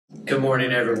Good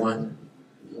morning, everyone.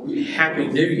 Happy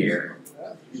New Year.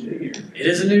 It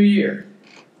is a new year.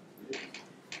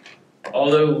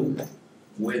 Although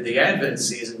with the Advent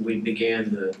season, we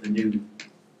began the new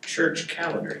church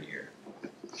calendar year.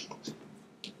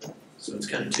 So it's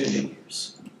kind of 2 New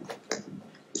Years.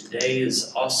 Today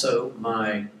is also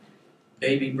my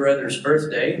baby brother's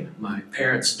birthday, my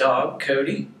parents' dog,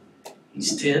 Cody.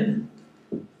 He's 10.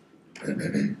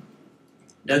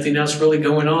 Nothing else really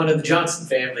going on in the Johnson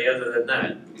family other than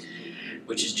that,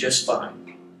 which is just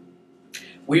fine.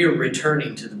 We are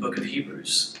returning to the book of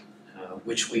Hebrews,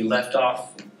 which we left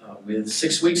off with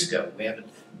 6 weeks ago. We haven't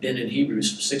been in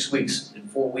Hebrews for 6 weeks, in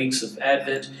 4 weeks of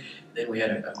Advent. Then we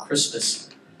had a Christmas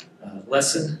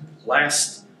lesson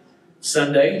last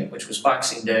Sunday, which was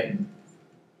Boxing Day.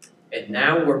 And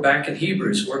now we're back in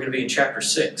Hebrews. We're going to be in chapter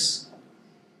 6,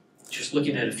 just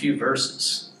looking at a few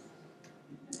verses.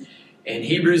 And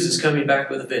Hebrews is coming back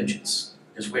with a vengeance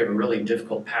because we have a really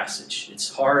difficult passage.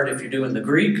 It's hard if you're doing the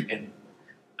Greek, and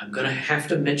I'm going to have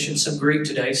to mention some Greek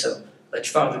today, so let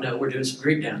your father know we're doing some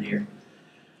Greek down here.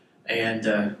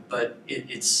 And but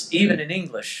it's even in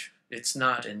English, it's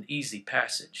not an easy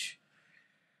passage.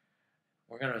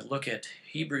 We're going to look at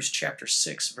Hebrews chapter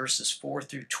 6, verses 4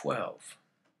 through 12.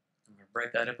 I'm going to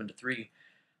break that up into 3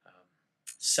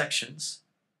 sections.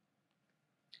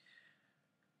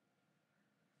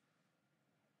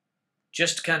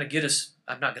 Just to kind of get us,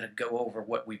 I'm not going to go over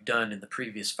what we've done in the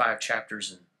previous 5 chapters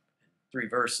and 3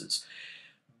 verses,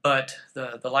 but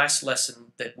the last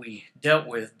lesson that we dealt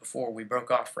with before we broke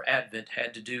off for Advent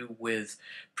had to do with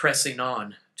pressing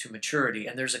on to maturity.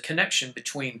 And there's a connection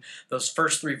between those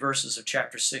first 3 verses of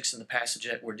chapter 6 and the passage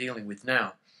that we're dealing with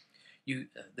now.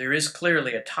 There is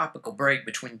clearly a topical break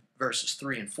between verses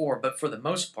 3 and 4, but for the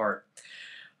most part,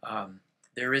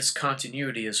 there is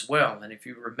continuity as well. And if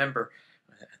you remember,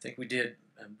 I think we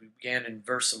began in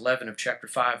verse 11 of chapter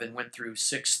 5 and went through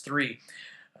 6:3.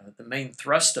 The main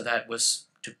thrust of that was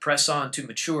to press on to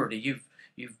maturity.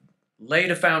 You've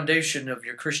laid a foundation of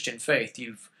your Christian faith.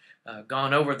 You've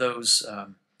gone over those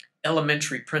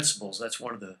elementary principles. That's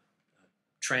one of the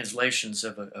translations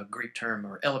of a Greek term,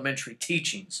 or elementary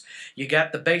teachings. You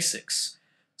got the basics.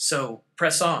 So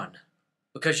press on,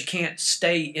 because you can't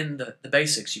stay in the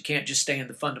basics. You can't just stay in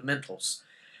the fundamentals.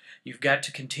 You've got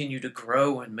to continue to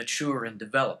grow and mature and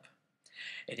develop.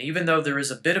 And even though there is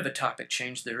a bit of a topic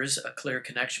change, there is a clear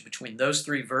connection between those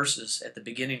 3 verses at the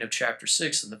beginning of chapter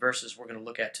 6 and the verses we're going to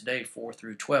look at today, 4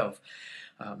 through 12.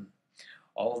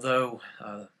 Although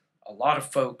a lot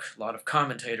of folk, a lot of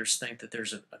commentators think that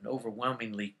there's an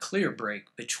overwhelmingly clear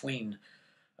break between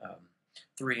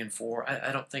 3 and 4,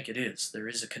 I don't think it is. There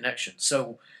is a connection.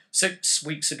 So 6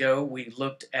 weeks ago, we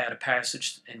looked at a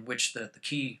passage in which the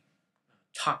key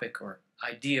topic or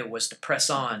idea was to press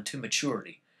on to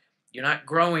maturity. You're not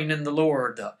growing in the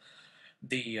Lord.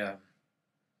 The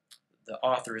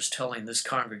author is telling this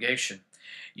congregation,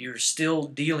 you're still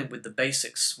dealing with the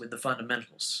basics, with the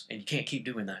fundamentals, and you can't keep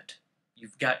doing that.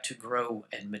 You've got to grow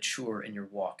and mature in your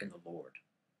walk in the Lord.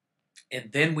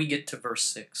 And then we get to verse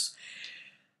 6.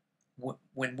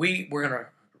 When we're going to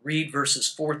read verses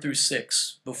 4 through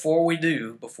 6, before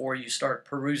you start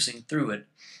perusing through it,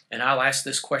 and I'll ask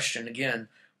this question again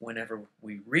whenever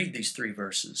we read these 3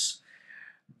 verses.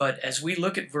 But as we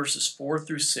look at verses 4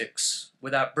 through 6,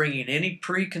 without bringing any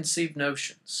preconceived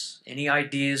notions, any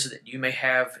ideas that you may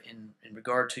have in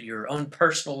regard to your own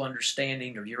personal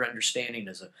understanding or your understanding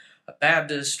as a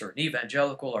Baptist or an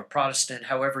evangelical or Protestant,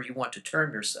 however you want to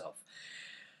term yourself,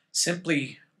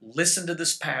 simply listen to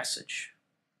this passage,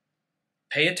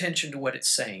 pay attention to what it's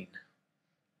saying,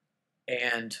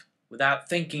 and without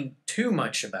thinking too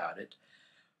much about it,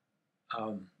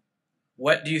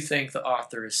 what do you think the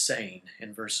author is saying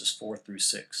in verses 4 through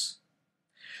 6?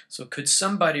 So could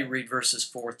somebody read verses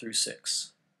 4 through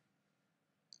 6?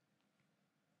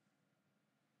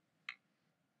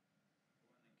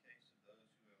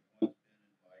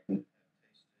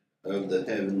 Of the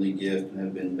heavenly gift, and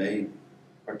have been made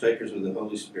partakers of the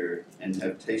Holy Spirit, and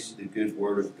have tasted the good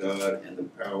word of God and the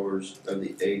powers of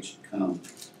the age to come,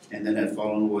 and then have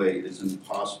fallen away, it is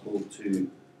impossible to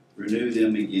renew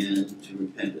them again to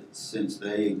repentance, since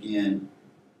they again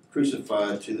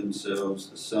crucified to themselves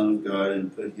the Son of God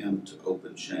and put him to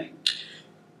open shame.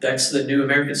 That's the New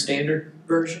American Standard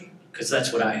Version? Because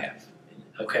that's what I have.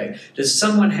 Okay. Does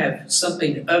someone have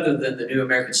something other than the New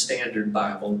American Standard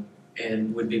Bible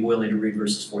and would be willing to read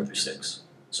verses 4 through 6?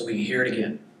 So we can hear it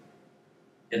again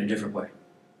in a different way.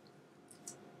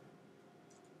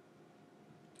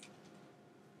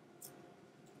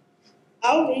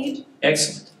 I'll read.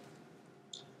 Excellent.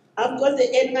 I've got the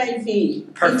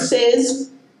NIV. Perfect. It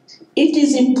says, it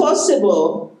is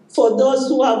impossible for those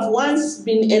who have once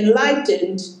been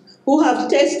enlightened, who have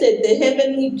tasted the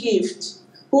heavenly gift,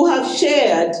 who have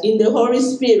shared in the Holy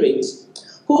Spirit,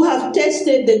 who have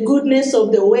tasted the goodness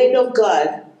of the Word of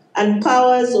God and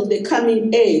powers of the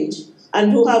coming age,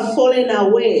 and who have fallen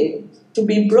away, to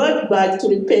be brought back to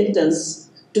repentance.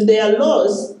 To their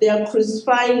loss, they are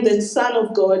crucifying the Son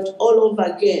of God all over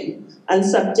again and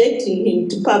subjecting him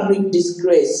to public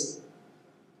disgrace.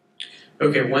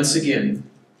 Okay, once again,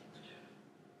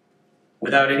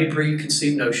 without any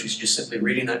preconceived notions, just simply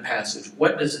reading that passage,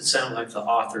 what does it sound like the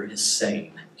author is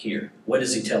saying here? What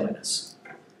is he telling us?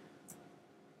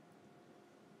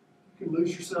 You can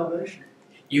lose your salvation.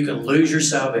 You can lose your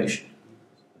salvation.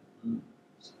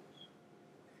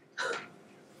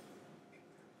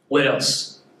 What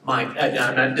else? Mike,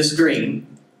 I'm not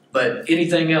disagreeing, but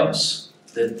anything else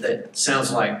that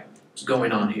sounds like is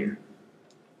going on here?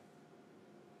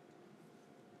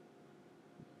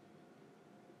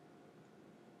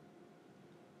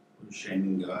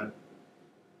 Shaming God.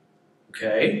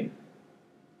 Okay.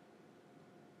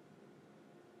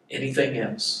 Anything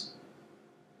else?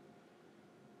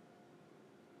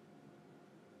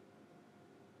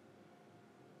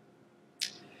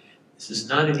 This is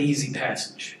not an easy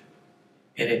passage.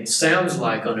 And it sounds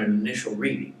like on an initial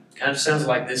reading, it kind of sounds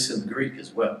like this in the Greek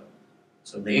as well.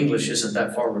 So the English isn't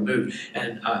that far removed.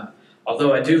 And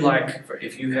although I do like,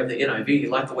 if you have the NIV, I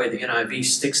like the way the NIV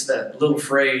sticks that little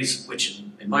phrase, which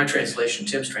in my translation,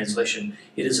 Tim's translation,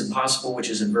 it is impossible, which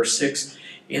is in verse 6.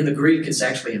 In the Greek, it's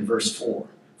actually in verse 4.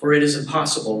 For it is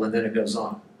impossible, and then it goes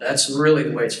on. That's really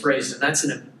the way it's phrased, and that's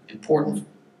an important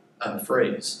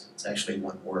phrase. It's actually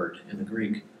one word in the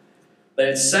Greek. But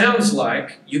it sounds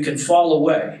like you can fall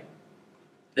away,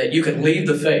 that you can leave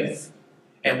the faith.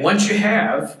 And once you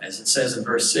have, as it says in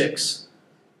verse 6,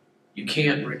 you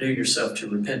can't renew yourself to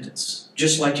repentance.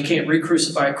 Just like you can't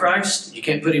re-crucify Christ, you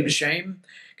can't put him to shame.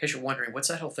 In case you're wondering, what's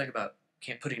that whole thing about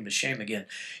can't put him to shame again?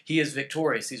 He is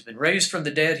victorious. He's been raised from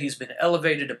the dead. He's been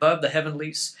elevated above the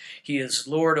heavenlies. He is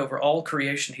Lord over all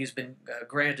creation. He's been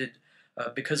granted,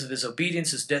 because of his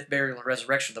obedience, his death, burial, and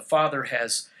resurrection. The Father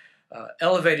has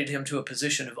elevated him to a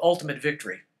position of ultimate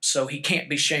victory. So he can't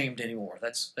be shamed anymore.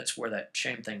 That's where that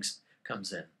shame thing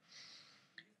comes in.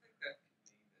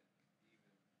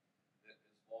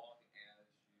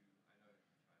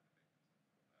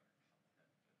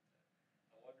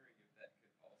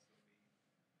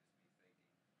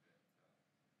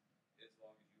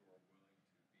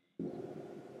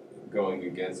 Going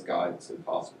against God, it's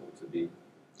impossible to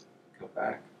come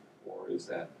back, or is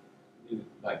that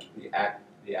like the act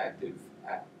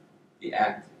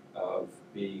of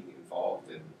being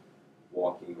involved in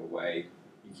walking away?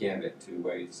 You can't have it two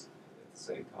ways at the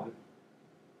same time.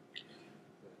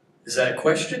 Is that a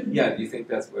question? Yeah. Do you think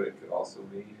that's what it could also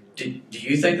mean? Do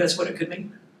you think that's what it could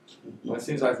mean? Well, it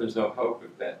seems like there's no hope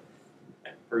of that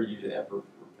for you to ever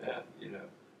repent.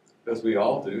 Because we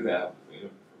all do that. From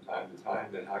time to time,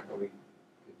 then how can we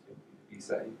continue to be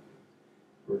saved?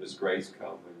 Where does grace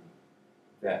come when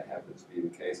that happens to be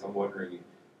the case? I'm wondering,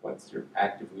 once you're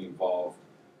actively involved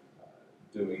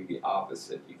doing the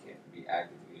opposite, you can't be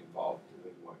actively involved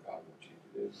doing what God wants you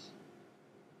to do.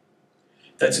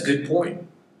 That's a good point.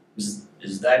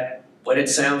 Is that what it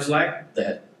sounds like?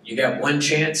 That you got one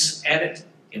chance at it,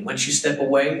 and once you step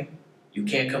away, you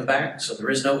can't come back, so there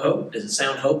is no hope? Does it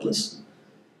sound hopeless?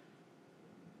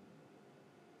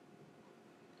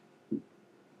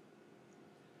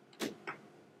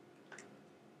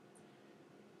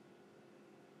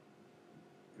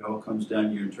 It all comes down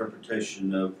to your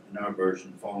interpretation of, in our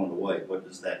version, falling away. What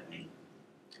does that mean?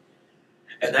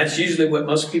 And that's usually what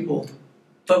most people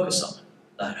focus on,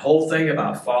 that whole thing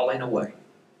about falling away,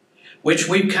 which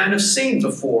we've kind of seen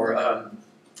before.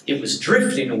 It was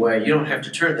drifting away. You don't have to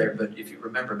turn there, but if you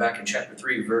remember back in chapter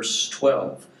 3, verse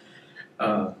 12,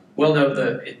 at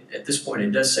this point it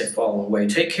does say fall away.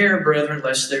 Take care, brethren,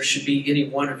 lest there should be any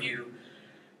one of you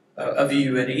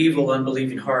an evil,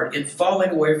 unbelieving heart in falling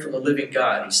away from the living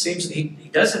God. He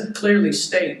doesn't clearly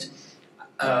state,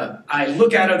 I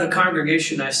look out of the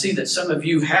congregation, I see that some of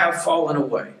you have fallen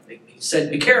away. He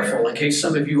said, be careful in case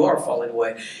some of you are falling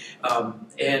away.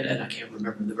 And I can't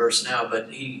remember the verse now,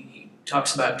 but he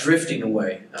talks about drifting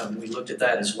away. We looked at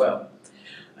that as well.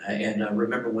 And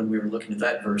remember when we were looking at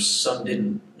that verse, some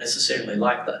didn't necessarily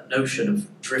like that notion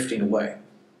of drifting away.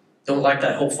 Don't like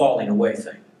that whole falling away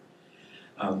thing.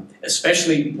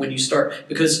 Especially when you start,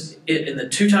 because in the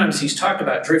two times he's talked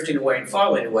about drifting away and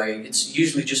falling away, it's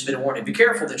usually just been a warning. Be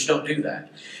careful that you don't do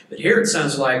that. But here it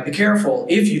sounds like, be careful,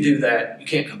 if you do that, you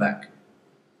can't come back.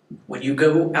 When you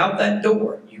go out that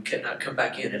door, you cannot come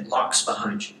back in. It locks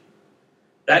behind you.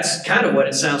 That's kind of what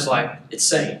it sounds like it's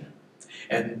saying.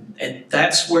 And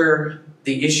that's where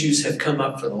the issues have come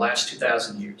up for the last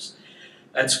 2,000 years.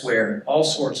 That's where all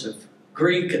sorts of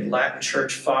Greek and Latin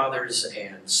church fathers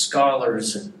and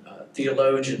scholars and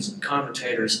theologians and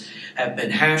commentators have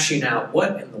been hashing out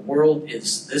what in the world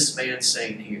is this man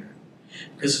saying here.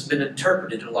 Because it's been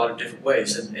interpreted in a lot of different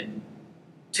ways. And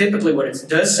typically what it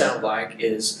does sound like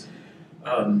is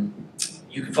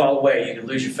you can fall away, you can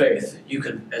lose your faith. You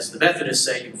can, as the Methodists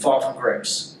say, you can fall from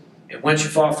grace. And once you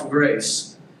fall from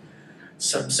grace,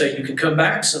 some say you can come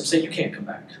back, some say you can't come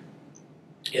back.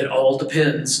 It all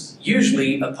depends,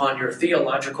 usually, upon your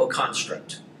theological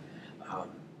construct.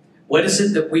 What is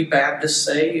it that we Baptists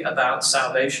say about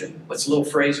salvation? What's a little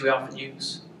phrase we often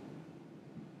use?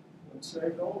 Once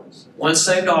saved, always saved. Once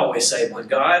saved, always saved. When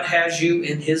God has you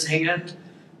in His hand,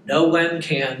 no one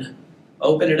can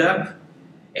open it up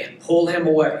and pull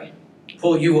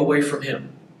you away from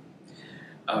Him.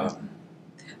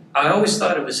 I always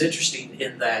thought it was interesting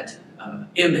in that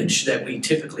image that we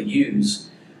typically use.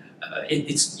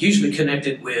 It's usually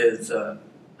connected with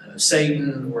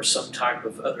Satan or some type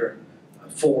of other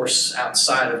force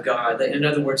outside of God. In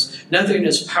other words, nothing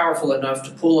is powerful enough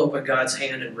to pull open God's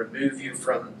hand and remove you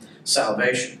from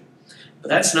salvation. But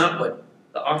that's not what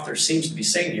the author seems to be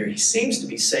saying here. He seems to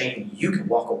be saying you can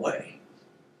walk away.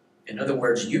 In other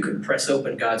words, you can press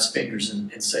open God's fingers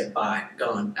and say, bye,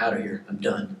 gone, out of here, I'm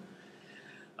done.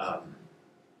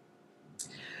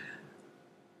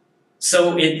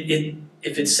 So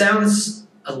if it sounds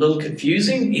a little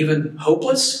confusing, even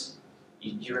hopeless,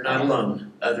 you're not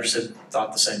alone. Others have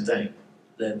thought the same thing,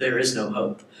 that there is no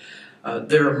hope.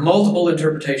 There are multiple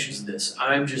interpretations of this.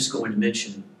 I'm just going to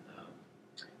mention,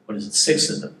 6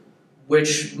 of them,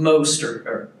 which most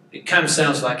it kind of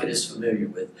sounds like it is familiar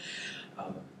with.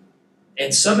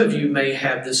 And some of you may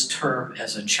have this term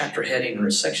as a chapter heading or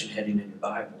a section heading in your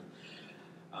Bible.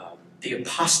 The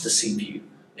apostasy view.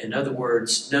 In other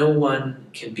words, no one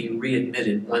can be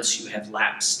readmitted once you have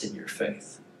lapsed in your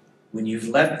faith. When you've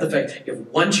left the faith, you have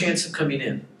one chance of coming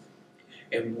in.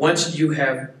 And once you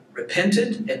have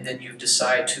repented and then you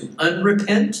decide to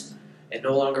unrepent and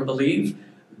no longer believe,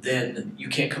 then you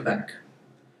can't come back.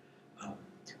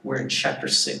 We're in chapter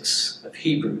 6 of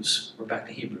Hebrews. We're back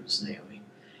to Hebrews, Naomi.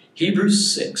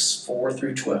 Hebrews 6, 4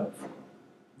 through 12.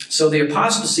 So the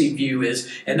apostasy view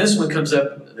is, and this one comes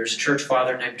up, there's a church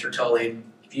father named Tertullian.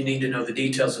 If you need to know the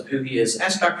details of who he is,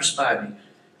 ask Dr. Spivey.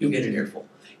 You'll get an earful.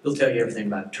 He'll tell you everything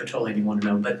about Tertullian you want to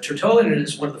know. But Tertullian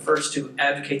is one of the first to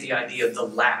advocate the idea of the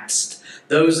lapsed,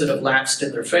 those that have lapsed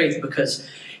in their faith, because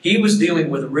he was dealing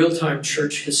with a real-time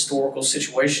church historical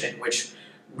situation in which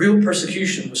real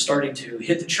persecution was starting to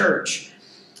hit the church.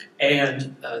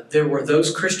 And there were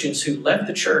those Christians who left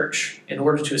the church in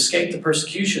order to escape the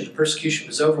persecution. The persecution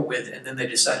was over with, and then they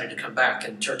decided to come back.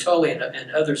 And Tertullian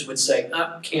and others would say,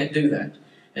 can't do that.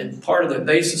 And part of the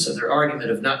basis of their argument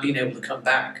of not being able to come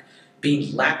back,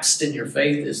 being lapsed in your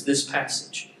faith, is this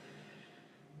passage.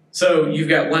 So you've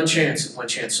got one chance and one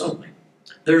chance only.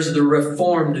 There's the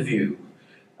Reformed view.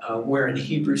 We're in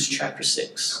Hebrews chapter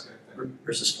 6,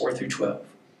 verses 4 through 12.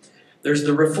 There's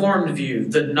the Reformed view,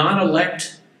 the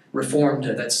non-elect Reformed,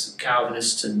 that's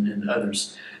Calvinists and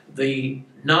others. The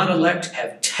non-elect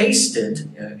have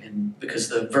tasted, and because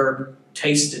the verb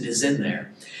tasted is in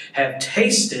there, have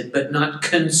tasted but not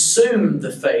consumed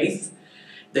the faith.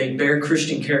 They bear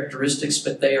Christian characteristics,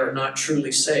 but they are not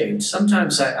truly saved.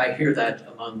 Sometimes I hear that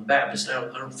among Baptists.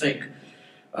 I don't think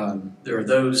there are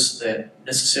those that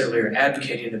necessarily are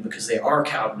advocating it because they are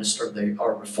Calvinist or they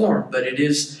are Reformed, but it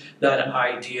is that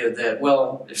idea that,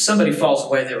 well, if somebody falls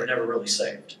away, they were never really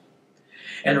saved.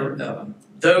 And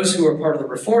those who are part of the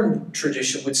Reformed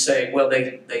tradition would say, well,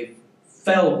 they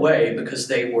fell away because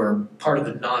they were part of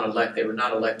the non-elect. They were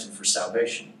not elected for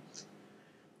salvation.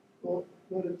 Well,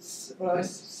 what I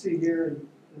see here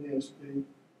in the ESV,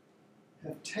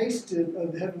 have tasted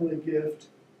of the heavenly gift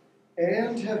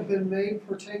and have been made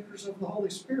partakers of the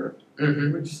Holy Spirit,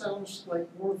 which sounds like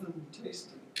more than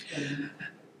tasting. And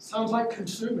sounds like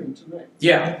consuming to me.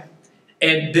 Yeah.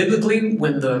 And biblically,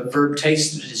 when the verb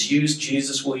tasted is used,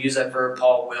 Jesus will use that verb,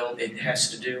 Paul will. It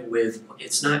has to do with,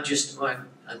 it's not just a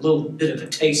little bit of a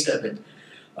taste of it,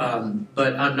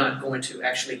 but I'm not going to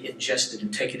actually ingest it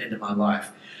and take it into my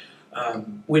life.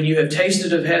 When you have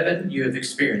tasted of heaven, you have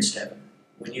experienced heaven.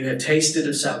 When you have tasted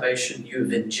of salvation, you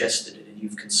have ingested it and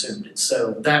you've consumed it.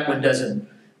 So that one doesn't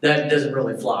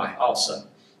really fly also.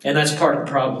 And that's part of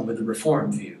the problem with the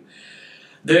Reformed view.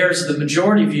 There's the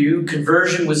majority view,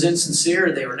 conversion was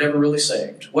insincere, they were never really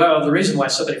saved. Well, the reason why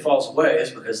somebody falls away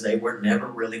is because they were never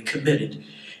really committed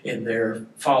in their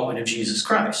following of Jesus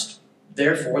Christ.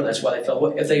 Therefore, that's why they fell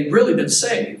away. If they'd really been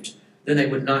saved, then they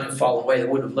would not have fallen away. They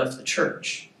wouldn't have left the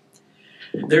church.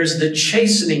 There's the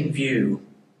chastening view.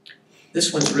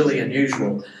 This one's really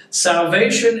unusual.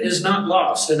 Salvation is not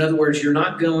lost. In other words, you're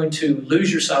not going to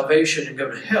lose your salvation and go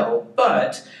to hell,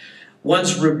 but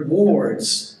one's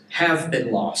rewards have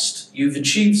been lost. You've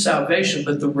achieved salvation,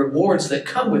 but the rewards that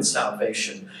come with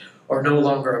salvation are no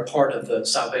longer a part of the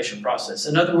salvation process.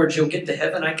 In other words, you'll get to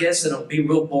heaven, I guess, and it'll be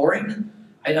real boring.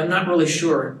 I'm not really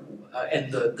sure.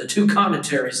 And the two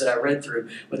commentaries that I read through,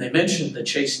 when they mentioned the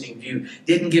chastening view,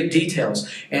 didn't give details.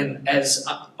 And as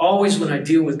always when I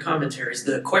deal with commentaries,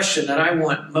 the question that I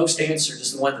want most answered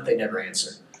is the one that they never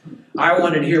answer. I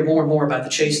wanted to hear more and more about the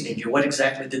chastening view. What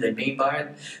exactly did they mean by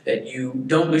it? That you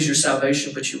don't lose your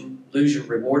salvation, but you lose your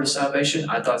reward of salvation?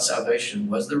 I thought salvation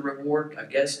was the reward, I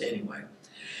guess. Anyway,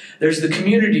 there's the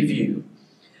community view,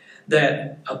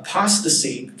 that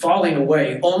apostasy, falling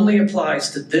away, only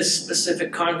applies to this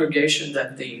specific congregation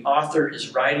that the author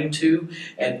is writing to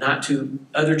and not to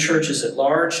other churches at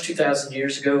large 2,000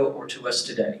 years ago or to us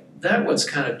today. That one's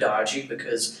kind of dodgy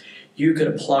because you could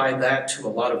apply that to a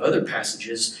lot of other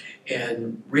passages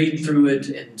and read through it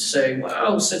and say,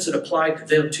 well, since it applied to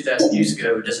them 2,000 years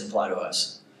ago, it doesn't apply to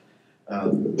us.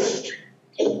 So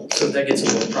that gets a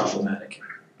little problematic.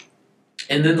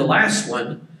 And then the last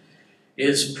one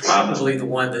is probably the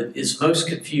one that is most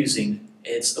confusing.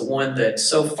 It's the one that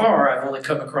so far I've only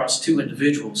come across two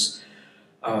individuals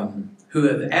who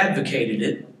have advocated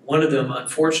it. One of them,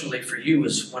 unfortunately for you,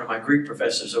 was one of my Greek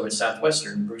professors over at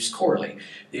Southwestern, Bruce Corley.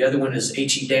 The other one is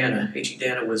H.E. Dana. H.E.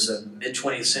 Dana was a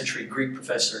mid-20th century Greek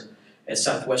professor at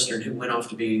Southwestern who went off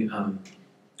to be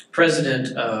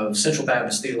president of Central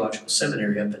Baptist Theological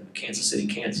Seminary up in Kansas City,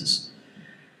 Kansas.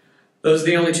 Those are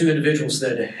the only two individuals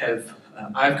that have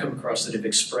I've come across that have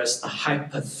expressed a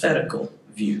hypothetical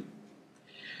view.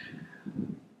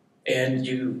 And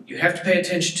you have to pay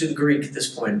attention to the Greek at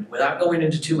this point. Without going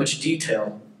into too much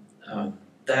detail,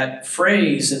 that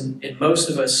phrase in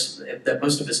most of us, that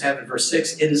most of us have in verse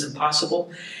 6, it is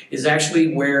impossible, is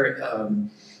actually where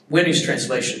Winnie's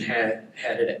translation had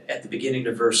it at the beginning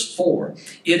of verse 4.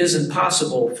 It is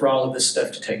impossible for all of this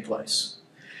stuff to take place.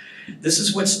 This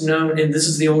is what's known, and this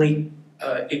is the only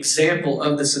example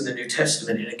of this in the New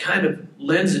Testament, and it kind of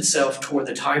lends itself toward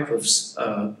the type of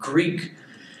Greek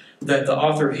that the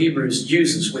author of Hebrews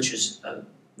uses, which is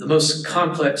the most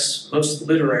complex, most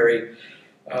literary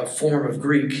form of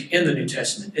Greek in the New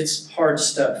Testament. It's hard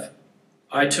stuff.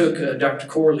 I took Dr.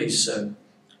 Corley's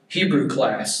Hebrew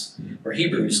class, or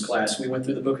Hebrews class. We went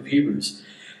through the book of Hebrews,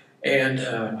 and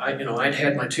I'd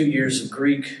had my 2 years of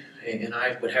Greek, and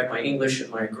I would have my English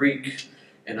and my Greek.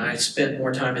 And I spent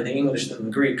more time in the English than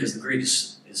the Greek because the Greek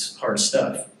is hard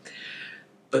stuff.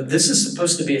 But this is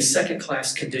supposed to be a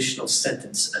second-class conditional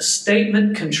sentence, a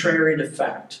statement contrary to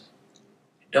fact.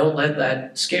 Don't let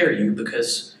that scare you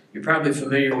because you're probably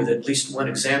familiar with at least one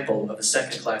example of a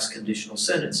second-class conditional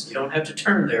sentence. You don't have to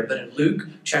turn there, but in Luke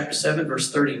chapter 7,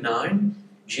 verse 39,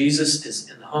 Jesus is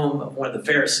in the home of one of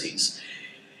the Pharisees.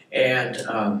 And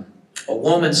a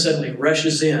woman suddenly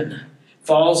rushes in,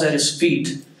 falls at his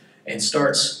feet, and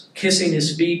starts kissing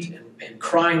his feet and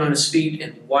crying on his feet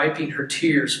and wiping her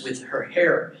tears with her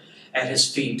hair at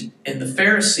his feet. And the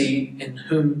Pharisee in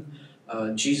whom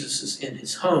Jesus is in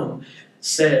his home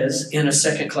says in a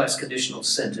second-class conditional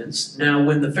sentence, now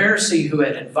when the Pharisee who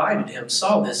had invited him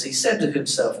saw this, he said to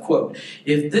himself, quote,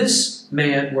 if this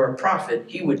man were a prophet,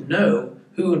 he would know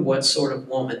who and what sort of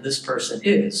woman this person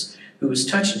is who is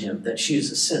touching him, that she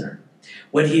is a sinner.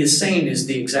 What he is saying is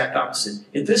the exact opposite.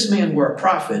 If this man were a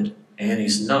prophet, and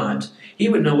he's not, he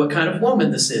would know what kind of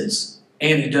woman this is,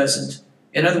 and he doesn't.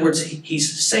 In other words,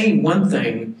 he's saying one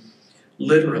thing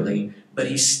literally, but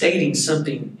he's stating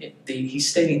something, he's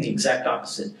stating the exact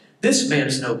opposite. This man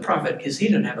is no prophet because he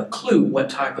doesn't have a clue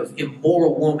what type of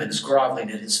immoral woman is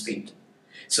groveling at his feet.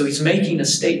 So he's making a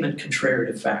statement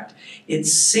contrary to fact. It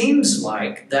seems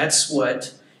like that's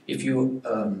what, if you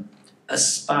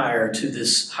aspire to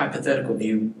this hypothetical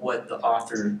view, what the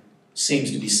author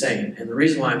seems to be saying. And the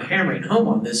reason why I'm hammering home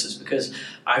on this is because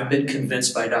I've been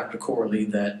convinced by Dr. Corley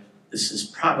that this is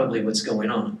probably what's going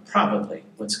on. Probably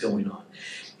what's going on.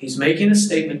 He's making a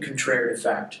statement contrary to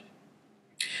fact.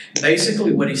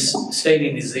 Basically what he's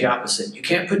stating is the opposite. You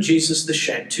can't put Jesus to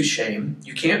shame.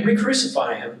 You can't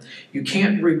re-crucify him. You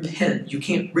can't repent. You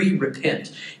can't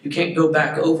re-repent. You can't go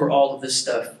back over all of this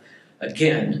stuff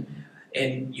again.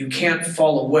 And you can't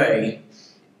fall away,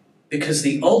 because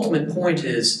the ultimate point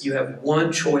is you have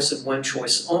one choice and one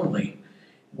choice only,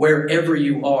 wherever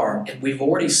you are. And we've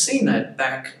already seen that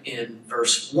back in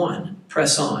verse 1,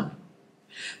 press on.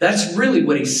 That's really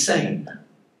what he's saying.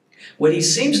 What he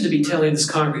seems to be telling this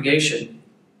congregation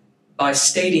by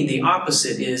stating the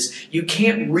opposite is, you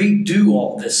can't redo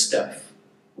all this stuff,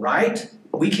 right?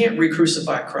 We can't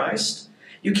re-crucify Christ.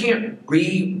 You can't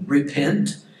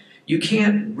re-repent. You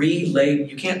can't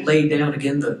lay down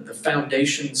again the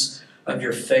foundations of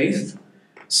your faith.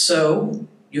 So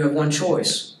you have one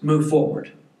choice: move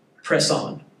forward, press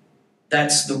on.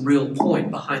 That's the real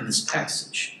point behind this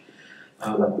passage.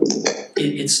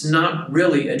 It's not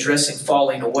really addressing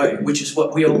falling away, which is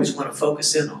what we always want to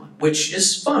focus in on, which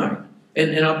is fine.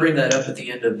 And I'll bring that up at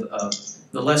the end of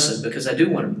the lesson, because I do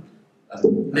want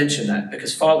to mention that,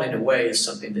 because falling away is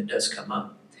something that does come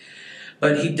up.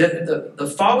 But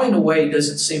the falling away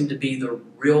doesn't seem to be the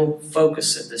real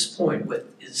focus at this point. What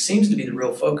it seems to be the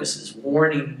real focus is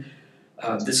warning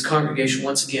this congregation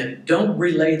once again, don't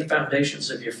relay the foundations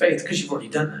of your faith, because you've already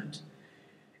done that.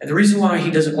 And the reason why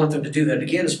he doesn't want them to do that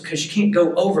again is because you can't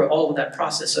go over all of that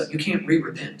process. You can't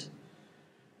re-repent.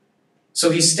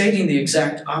 So he's stating the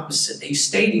exact opposite. He's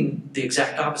stating the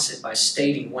exact opposite by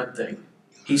stating one thing.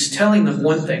 He's telling them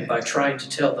one thing by trying to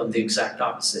tell them the exact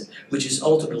opposite, which is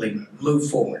ultimately move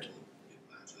forward.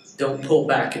 Don't pull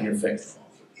back in your faith.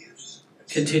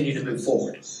 Continue to move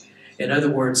forward. In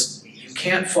other words, you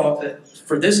can't fall,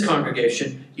 for this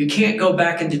congregation, you can't go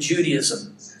back into Judaism.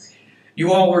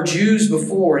 You all were Jews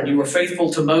before, and you were faithful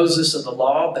to Moses and the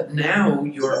law, but now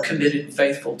you're committed and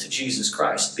faithful to Jesus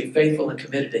Christ. Be faithful and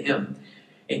committed to Him.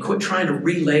 And quit trying to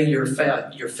relay your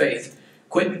faith.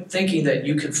 Quit thinking that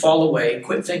you can fall away.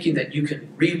 Quit thinking that you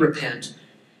can re-repent,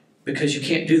 because you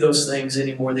can't do those things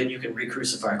any more than you can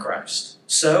re-crucify Christ.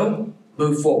 So,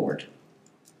 move forward.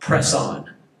 Press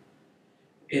on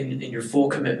in your full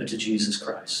commitment to Jesus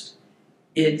Christ.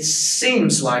 It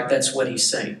seems like that's what he's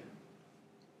saying.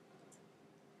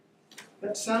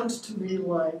 That sounds to me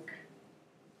like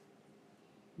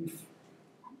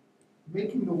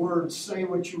making the words say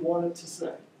what you want it to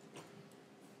say.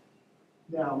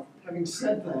 Now, having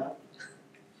said that,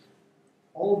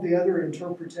 all of the other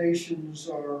interpretations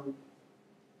are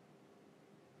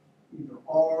either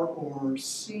are or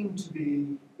seem to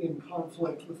be in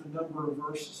conflict with a number of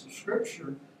verses of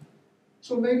Scripture,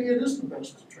 so maybe it is the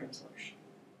best translation.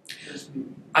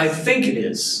 I think it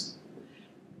is,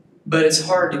 but it's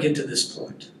hard to get to this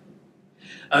point.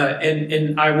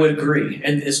 And I would agree,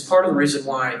 and it's part of the reason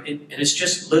why, and it's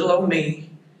just little old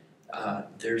me,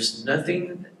 there's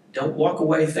nothing. Don't walk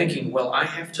away thinking, well, I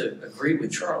have to agree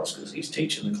with Charles because he's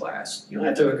teaching the class. You don't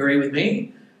have to agree with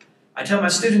me. I tell my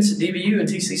students at DBU and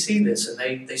TCC this,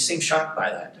 and they seem shocked by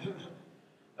that.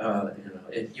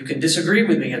 You can disagree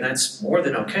with me, and that's more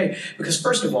than okay. Because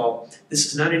first of all, this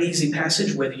is not an easy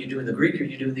passage, whether you do in the Greek or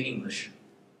you do in the English.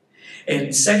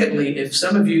 And secondly, if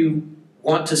some of you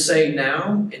want to say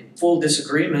now, in full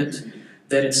disagreement,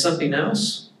 that it's something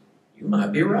else, you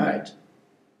might be right.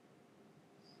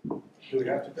 Do we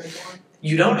have to pick one?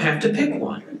 You don't have to pick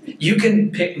one. You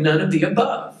can pick none of the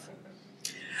above.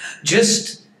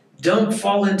 Just don't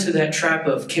fall into that trap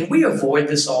of, can we avoid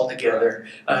this altogether?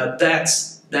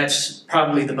 That's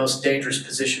probably the most dangerous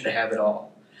position to have at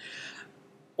all.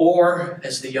 Or,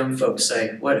 as the young folks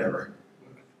say, whatever.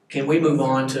 Can we move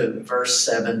on to verse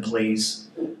 7, please?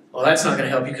 Well, that's not going to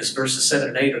help you, because verses 7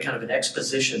 and 8 are kind of an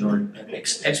exposition or an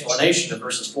explanation of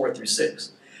verses 4 through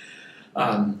 6.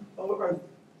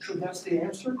 So that's the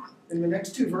answer in the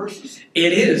next two verses?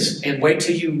 It is, and wait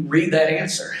till you read that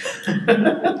answer.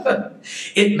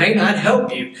 It may not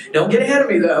help you. Don't get ahead of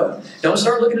me, though. Don't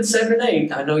start looking at 7 and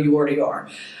 8. I know you already are.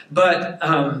 But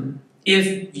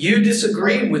if you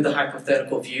disagree with the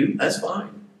hypothetical view, that's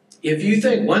fine. If you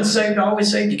think once saved,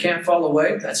 always saved, you can't fall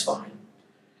away, that's fine.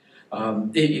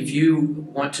 If you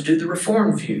want to do the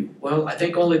Reformed view, well, I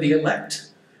think only the elect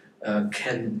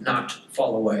cannot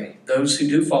fall away. Those who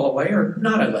do fall away are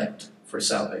not elect for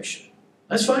salvation.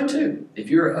 That's fine too. If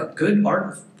you're a good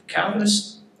ardent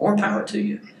Calvinist, more power to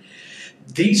you.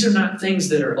 These are not things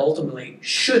that are ultimately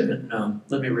shouldn't, no,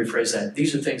 let me rephrase that.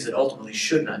 These are things that ultimately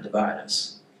should not divide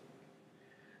us.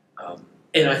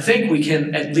 And I think we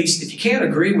can, at least if you can't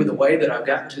agree with the way that I've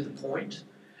gotten to the point,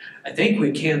 I think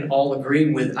we can all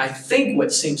agree with, I think,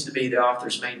 what seems to be the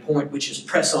author's main point, which is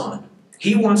press on.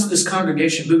 He wants this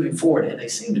congregation moving forward, and they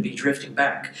seem to be drifting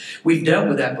back. We've dealt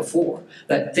with that before.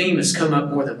 That theme has come up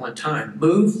more than one time.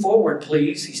 Move forward,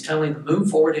 please. He's telling them, move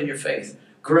forward in your faith.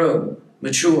 Grow,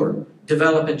 mature,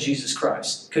 develop in Jesus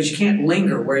Christ. Because you can't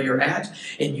linger where you're at,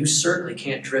 and you certainly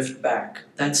can't drift back.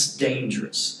 That's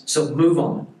dangerous. So move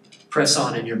on. Press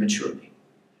on in your maturity.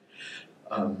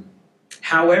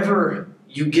 However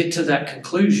you get to that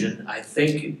conclusion, I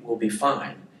think it will be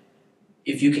fine.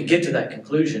 If you can get to that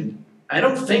conclusion, I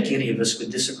don't think any of us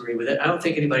would disagree with it. I don't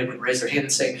think anybody would raise their hand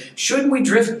and say, shouldn't we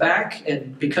drift back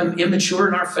and become immature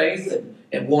in our faith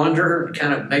and wander and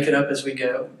kind of make it up as we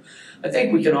go? I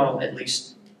think we can all at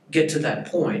least get to that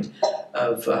point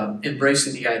of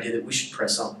embracing the idea that we should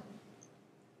press on.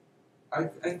 I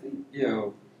think,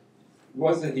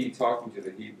 wasn't he talking to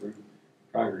the Hebrew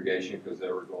congregation because they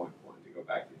were wanting to go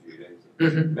back to Judaism?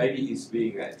 Mm-hmm. Maybe he's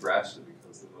being that drastic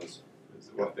because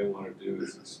what they want to do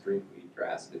is extremely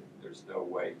drastic. There's no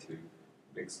way to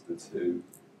mix the two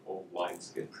old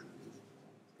wineskins.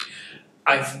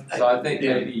 So I think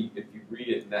maybe if you read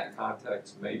it in that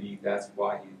context, maybe that's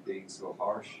why he's being so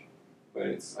harsh. But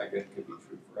I guess it could be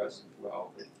true for us as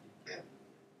well, that you can't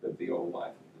live the old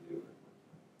life and the new one.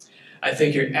 I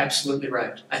think you're absolutely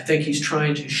right. I think he's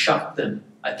trying to shock them.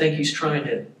 I think he's trying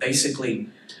to basically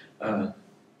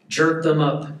jerk them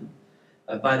up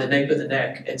by the nape of the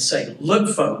neck and say, look,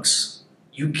 folks,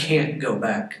 you can't go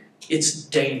back. It's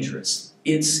dangerous.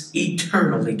 It's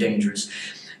eternally dangerous.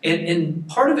 And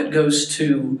part of it goes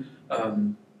to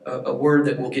a word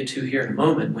that we'll get to here in a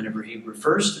moment whenever he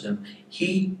refers to them.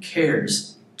 He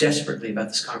cares desperately about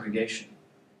this congregation.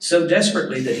 So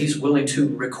desperately that he's willing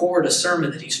to record a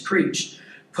sermon that he's preached,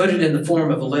 put it in the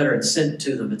form of a letter and send it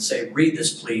to them and say, read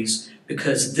this please,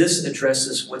 because this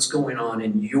addresses what's going on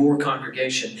in your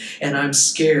congregation. And I'm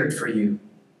scared for you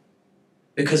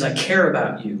because I care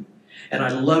about you and I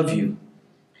love you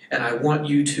and I want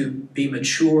you to be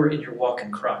mature in your walk in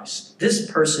Christ.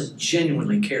 This person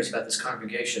genuinely cares about this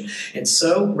congregation. And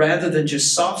so rather than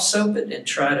just soft soap it and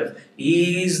try to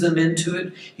ease them into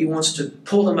it, he wants to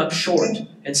pull them up short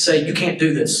and say, you can't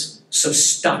do this, so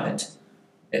stop it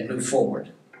and move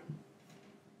forward.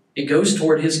 It goes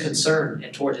toward his concern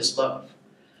and toward his love.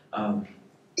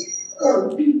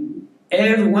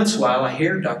 Every once in a while I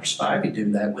hear Dr. Spivey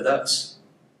do that with us.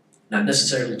 Not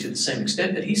necessarily to the same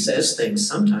extent, but he says things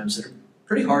sometimes that are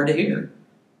pretty hard to hear,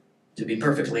 to be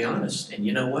perfectly honest. And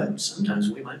you know what? Sometimes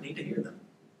we might need to hear them.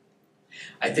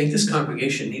 I think this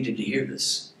congregation needed to hear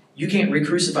this. You can't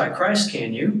re-crucify Christ,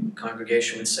 can you? The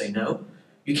congregation would say no.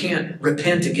 You can't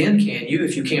repent again, can you?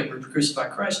 If you can't re-crucify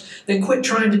Christ, then quit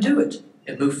trying to do it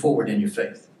and move forward in your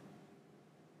faith.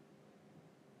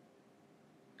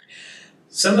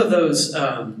 Some of those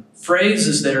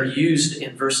phrases that are used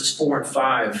in verses 4 and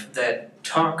 5 that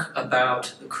talk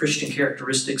about the Christian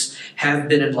characteristics, have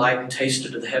been enlightened,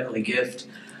 tasted of the heavenly gift.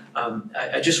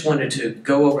 I just wanted to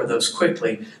go over those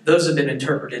quickly. Those have been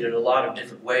interpreted in a lot of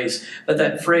different ways. But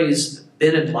that phrase,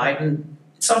 been enlightened,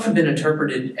 it's often been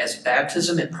interpreted as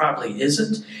baptism. It probably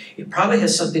isn't. It probably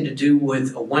has something to do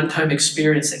with a one-time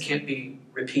experience that can't be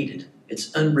repeated.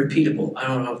 It's unrepeatable. I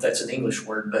don't know if that's an English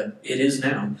word, but it is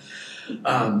now.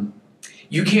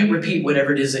 You can't repeat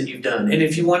whatever it is that you've done. And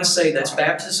if you want to say that's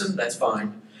baptism, that's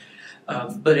fine.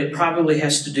 But it probably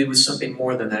has to do with something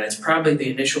more than that. It's probably the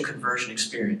initial conversion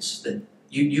experience that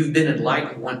you've been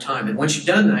enlightened one time. And once you've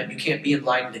done that, you can't be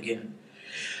enlightened again.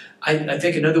 I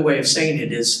think another way of saying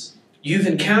it is you've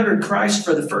encountered Christ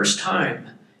for the first time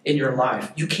in your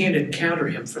life. You can't encounter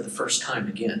him for the first time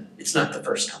again. It's not the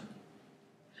first time.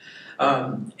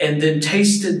 And then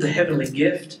tasted the heavenly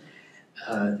gift.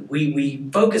 We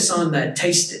focus on that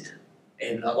tasted.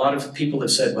 And a lot of people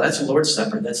have said, well, that's the Lord's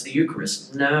Supper, that's the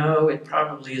Eucharist. No, it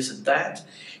probably isn't that.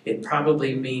 It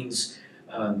probably means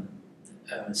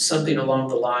something along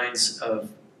the lines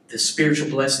of the spiritual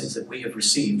blessings that we have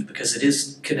received, because it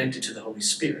is connected to the Holy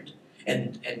Spirit.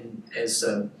 And as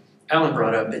Alan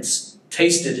brought up, it's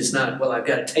tasted is not, well, I've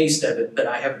got a taste of it, but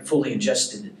I haven't fully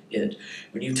ingested it.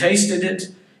 When you've tasted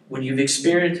it, when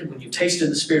you've tasted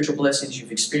the spiritual blessings,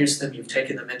 you've experienced them, you've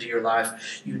taken them into your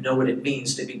life, you know what it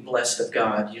means to be blessed of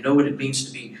God. You know what it means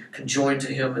to be conjoined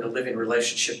to him in a living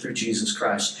relationship through Jesus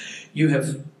Christ. You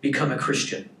have become a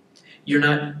Christian. You're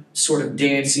not sort of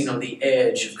dancing on the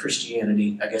edge of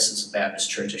Christianity. I guess it's a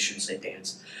Baptist church, I shouldn't say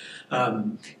dance.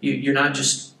 You're not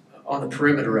just on the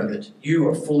perimeter of it. You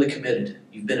are fully committed.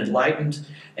 You've been enlightened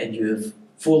and you have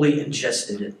fully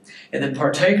ingested it. And then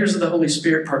partakers of the Holy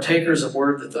Spirit, partakers, a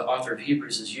word that the author of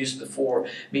Hebrews has used before,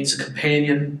 means a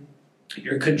companion.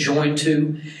 You're conjoined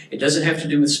to. It doesn't have to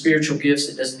do with spiritual gifts.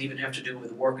 It doesn't even have to do with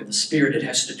the work of the Spirit. It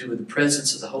has to do with the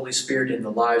presence of the Holy Spirit in the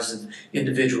lives of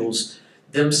individuals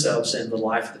themselves and the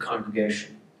life of the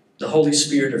congregation. The Holy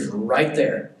Spirit is right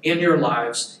there in your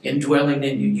lives, indwelling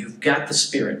in you. You've got the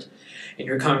Spirit, and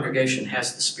your congregation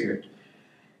has the Spirit.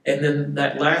 And then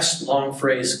that last long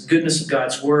phrase, goodness of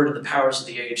God's word and the powers of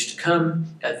the age to come.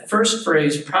 That first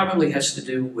phrase probably has to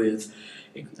do with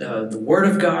the word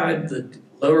of God, the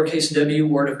lowercase w,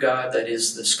 Word of God, that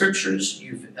is the Scriptures.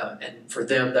 And for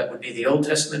them, that would be the Old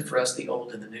Testament. For us, the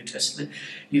Old and the New Testament.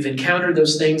 You've encountered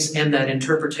those things and that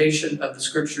interpretation of the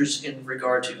Scriptures in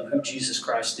regard to who Jesus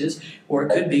Christ is. Or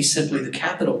it could be simply the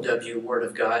capital W, Word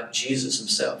of God, Jesus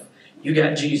himself. You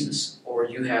got Jesus, or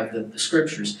you have the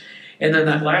Scriptures. And then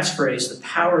that last phrase, the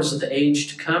powers of the age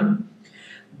to come,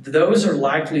 those are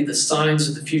likely the signs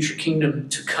of the future kingdom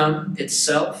to come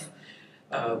itself,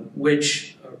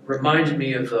 which reminded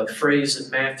me of a phrase in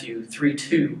Matthew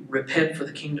 3:2, repent for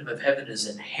the kingdom of heaven is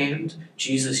at hand.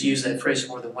 Jesus used that phrase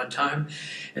more than one time,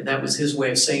 and that was his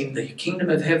way of saying the kingdom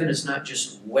of heaven is not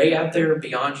just way out there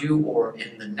beyond you or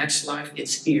in the next life,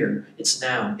 it's here, it's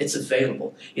now, it's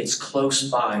available, it's close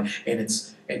by, and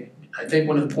I think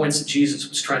one of the points that Jesus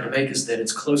was trying to make is that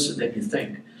it's closer than you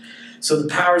think. So the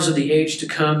powers of the age to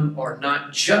come are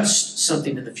not just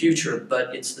something in the future,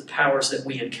 but it's the powers that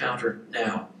we encounter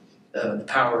now. The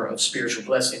power of spiritual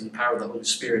blessing, the power of the Holy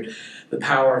Spirit, the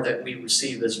power that we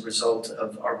receive as a result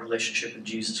of our relationship with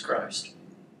Jesus Christ.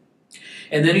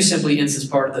 And then he simply ends this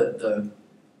part of the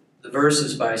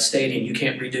verses by stating, you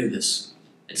can't redo this.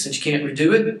 And since you can't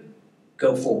redo it,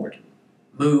 go forward.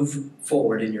 Move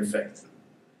forward in your faith.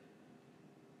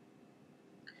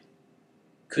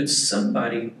 Could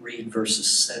somebody read verses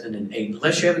 7 and 8?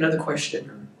 Unless you have another question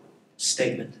or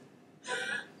statement.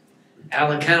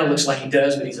 Alan kind of looks like he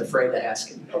does, but he's afraid to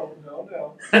ask it. No.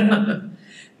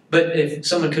 But if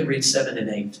someone could read 7 and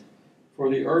 8. For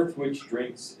the earth which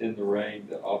drinks in the rain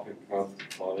that often comes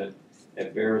upon it,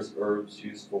 and bears herbs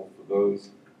useful for those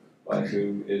by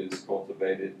whom it is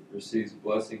cultivated, receives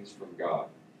blessings from God.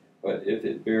 But if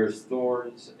it bears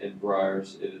thorns and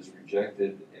briars, it is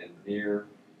rejected and near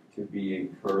to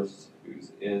being cursed,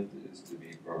 whose end is to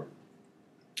be burned.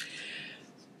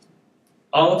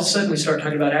 All of a sudden we start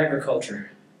talking about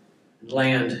agriculture, and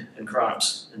land and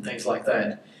crops and things like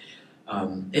that.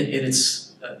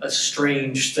 It's a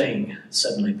strange thing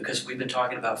suddenly, because we've been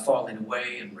talking about falling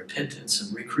away and repentance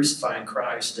and re-crucifying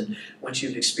Christ, and once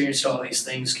you've experienced all these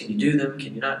things, can you do them?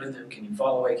 Can you not do them? Can you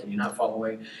fall away? Can you not fall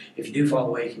away? If you do fall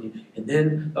away, can you? And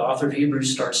then the author of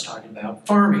Hebrews starts talking about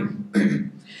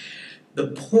farming. The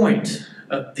point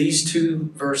of these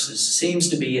two verses seems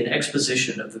to be an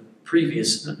exposition of the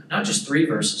previous, not just 3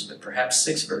 verses, but perhaps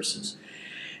 6 verses.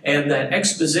 And that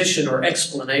exposition or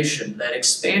explanation, that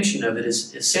expansion of it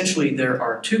is essentially there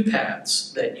are 2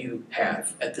 paths that you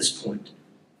have at this point.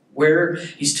 Where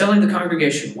he's telling the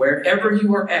congregation, wherever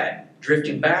you are at,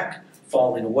 drifting back,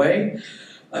 falling away,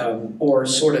 or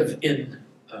sort of in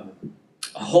a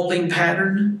holding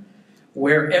pattern,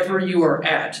 wherever you are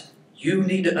at, you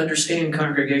need to understand,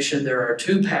 congregation, there are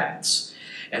 2 paths.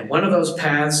 And one of those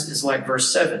paths is like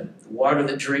verse 7,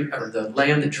 the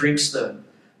land that drinks the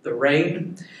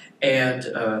rain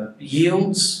and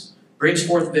yields, brings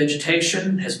forth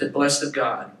vegetation, has been blessed of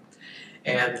God.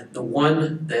 And the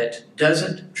one that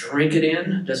doesn't drink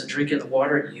in the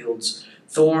water, it yields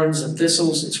thorns and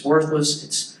thistles, it's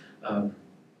worthless,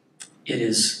 it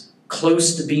is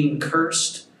close to being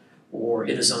cursed, or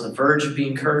it is on the verge of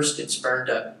being cursed, it's burned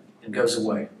up and goes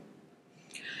away.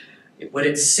 What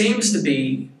it seems to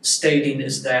be stating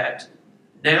is that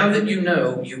now that you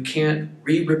know you can't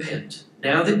re-repent,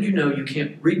 now that you know you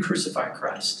can't re-crucify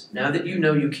Christ, now that you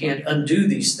know you can't undo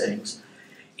these things,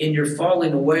 in your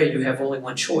falling away you have only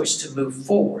one choice: to move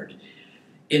forward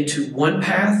into one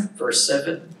path, verse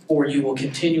 7, or you will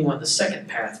continue on the second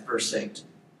path, verse 8.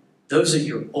 Those are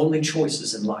your only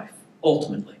choices in life,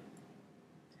 ultimately.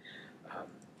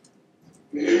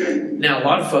 Now, a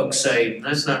lot of folks say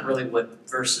that's not really what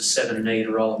verses 7 and 8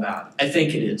 are all about. I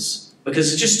think it is,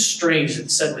 because it's just strange that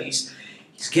suddenly he's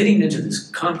getting into this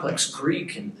complex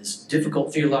Greek and this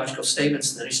difficult theological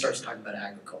statements, and then he starts talking about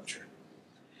agriculture.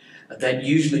 That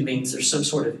usually means there's some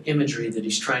sort of imagery that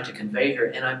he's trying to convey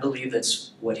here, and I believe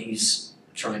that's what he's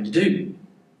trying to do.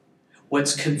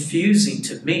 What's confusing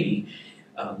to me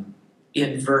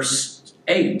in verse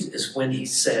 8 is when he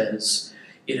says,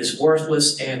 it is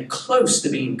worthless and close to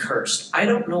being cursed. I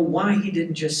don't know why he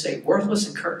didn't just say worthless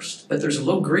and cursed, but there's a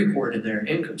little Greek word in there,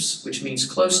 enkos, which means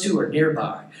close to or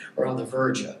nearby or on the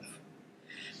verge of.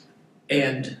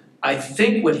 And I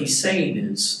think what he's saying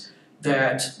is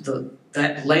that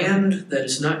that land that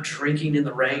is not drinking in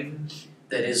the rain,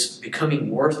 that is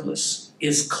becoming worthless,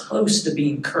 is close to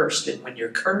being cursed. And when you're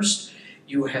cursed,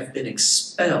 you have been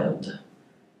expelled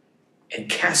and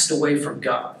cast away from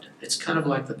God. It's kind of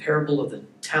like the parable of the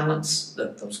talents,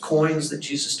 those coins that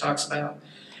Jesus talks about,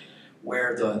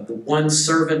 where the one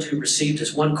servant who received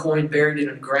his 1 coin, buried it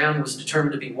in the ground, was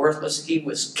determined to be worthless. He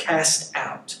was cast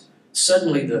out.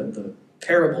 Suddenly the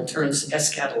parable turns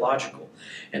eschatological,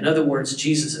 In other words,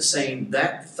 Jesus is saying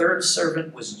that third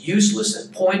servant was useless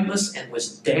and pointless and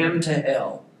was damned to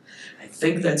hell. I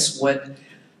think that's what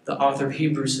the author of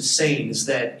Hebrews is saying, is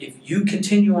that if you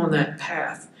continue on that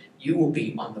path, you will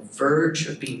be on the verge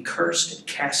of being cursed and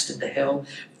cast into hell,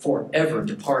 forever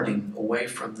departing away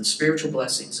from the spiritual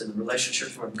blessings and the relationship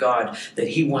from God that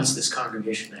He wants this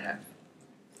congregation to have.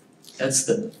 That's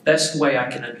the best way I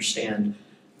can understand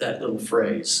that little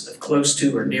phrase of close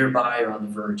to or nearby or on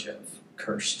the verge of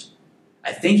cursed.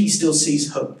 I think he still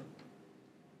sees hope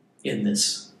in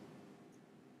this.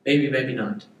 Maybe, maybe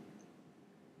not.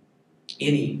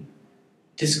 Any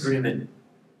disagreement,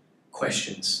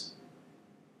 questions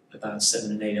about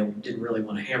 7 and 8? I didn't really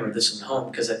want to hammer this one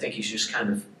home because I think he's just kind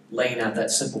of laying out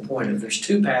that simple point of there's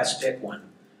two paths, pick one.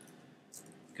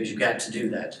 Because you've got to do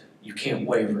that. You can't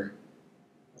waver.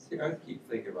 I keep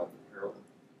thinking about the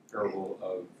parable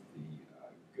of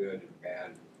the good and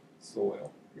bad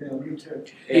soil. Yeah, me too.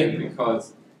 And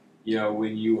because,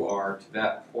 when you are to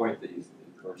that point that he's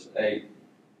in verse 8,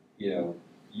 you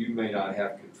may not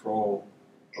have control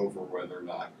over whether or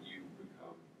not you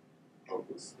become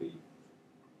hopelessly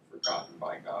forgotten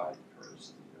by God,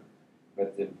 cursed.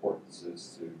 But the importance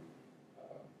is to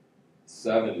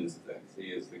 7 is that he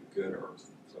is the good earth,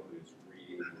 somebody who's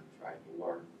reading and trying to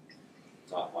learn,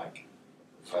 not like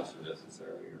a professor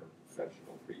necessarily or a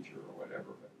professional preacher or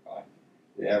whatever, but by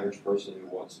the average person who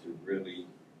wants to really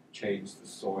change the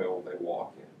soil they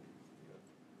walk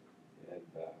in, and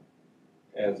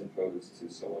as opposed to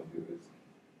someone who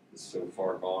is so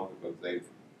far gone because they've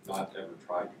not ever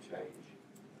tried to change.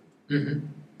 Mm-hmm.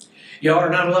 Y'all are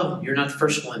not alone. You're not the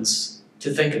first ones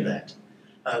to think of that.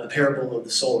 The parable of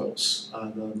the soils,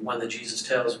 the one that Jesus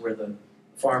tells where the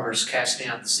farmer's casting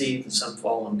out the seed, and some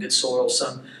fall on good soil,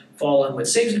 some fall on what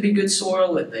seems to be good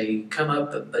soil, and they come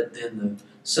up, but then the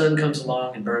sun comes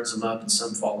along and burns them up, and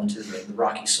some fall into the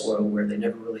rocky soil where they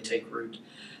never really take root.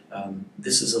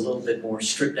 This is a little bit more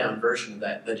stripped down version of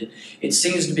that, but it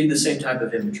seems to be the same type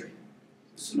of imagery.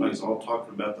 Somebody's all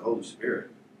talking about the Holy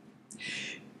Spirit.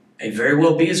 May very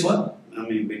well be as well. I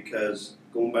mean, because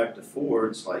going back to 4,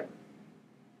 it's like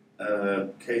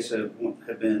case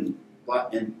have been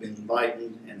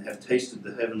enlightened and have tasted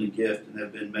the heavenly gift and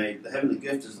have been made. The heavenly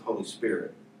gift is the Holy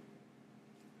Spirit.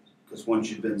 Because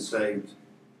once you've been saved,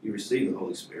 you receive the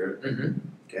Holy Spirit. Mm-hmm.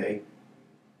 Okay?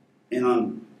 And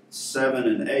on 7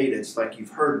 and 8, it's like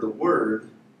you've heard the word,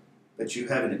 but you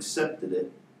haven't accepted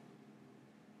it.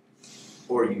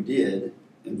 Or you did.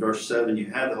 In verse 7, you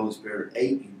have the Holy Spirit.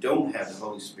 8, you don't have the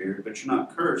Holy Spirit, but you're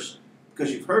not cursed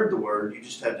because you've heard the word, you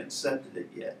just haven't accepted it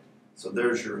yet. So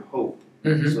there's your hope.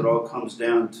 Mm-hmm. So it all comes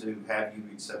down to, have you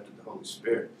accepted the Holy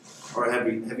Spirit? Or have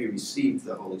you received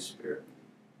the Holy Spirit?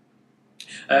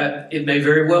 It may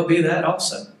very well be that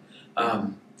also.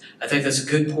 I think that's a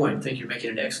good point. I think you're making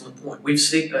an excellent point. You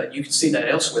can see that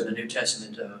elsewhere in the New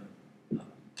Testament.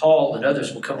 Paul and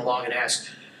others will come along and ask,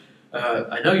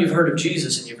 I know you've heard of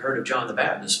Jesus and you've heard of John the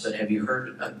Baptist, but have you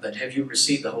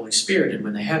received the Holy Spirit? And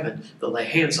when they haven't, they'll lay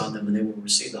hands on them and they will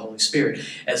receive the Holy Spirit,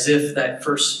 as if that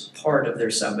first part of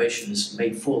their salvation is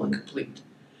made full and complete.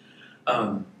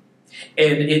 And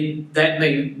that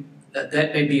may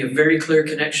be a very clear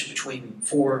connection between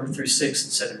 4 through 6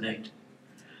 and 7 and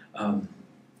 8.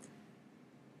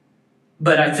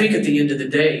 But I think at the end of the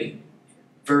day,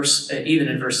 even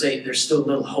in verse 8, there's still a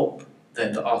little hope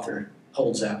that the author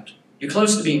holds out. You're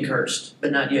close to being cursed,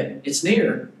 but not yet. It's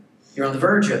near. You're on the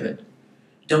verge of it.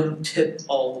 Don't tip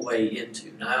all the way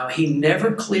into. Now, he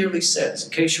never clearly says,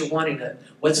 in case you're wanting to,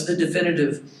 what's the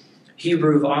definitive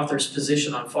Hebrew author's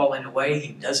position on falling away?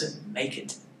 He doesn't make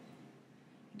it.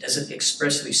 He doesn't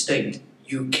expressly state,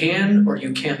 you can or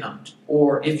you cannot.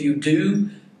 Or if you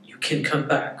do, you can come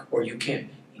back or you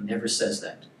can't. He never says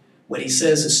that. What he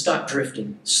says is stop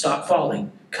drifting, stop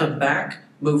falling, come back,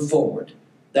 move forward.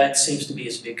 That seems to be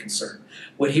his big concern.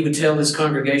 What he would tell his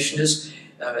congregation is,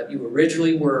 you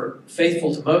originally were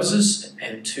faithful to Moses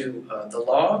and to the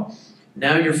law.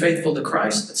 Now you're faithful to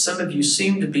Christ, but some of you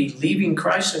seem to be leaving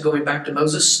Christ and going back to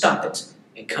Moses. Stop it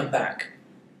and come back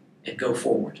and go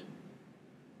forward.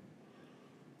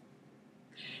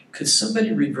 Could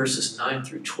somebody read verses 9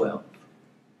 through 12?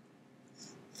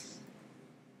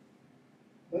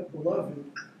 But, beloved,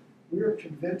 we are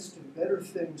convinced of better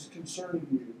things concerning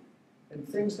you, and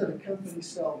things that accompany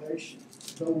salvation,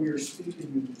 though we are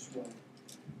speaking in this way.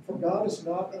 For God is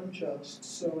not unjust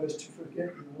so as to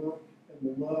forget your work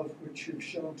and the love which you have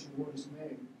shown toward his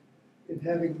name, in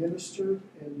having ministered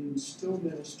and in still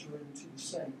ministering to the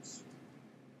saints.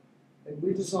 And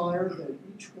we desire that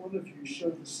each one of you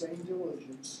show the same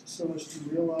diligence so as to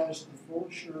realize the full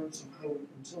assurance of hope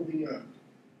until the end,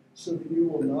 so that you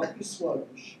will not be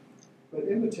sluggish, but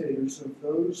imitators of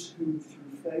those who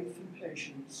through faith and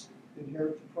patience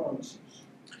inherit the promises.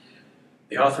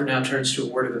 The author now turns to a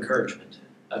word of encouragement,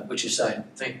 which is, I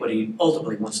think, what he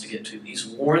ultimately wants to get to. He's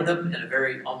warned them in a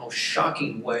very almost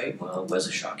shocking way. Well, it was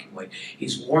a shocking way.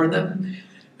 He's warned them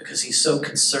because he's so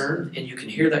concerned, and you can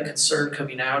hear that concern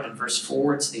coming out in verse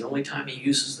 4. It's the only time he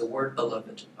uses the word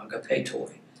beloved,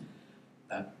 agapetoi.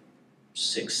 About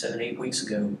 6, 7, 8 weeks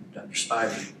ago, Dr.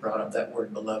 Spivey brought up that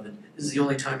word beloved. This is the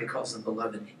only time he calls them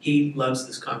beloved. He loves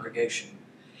this congregation.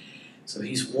 So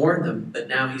he's warned them, but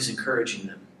now he's encouraging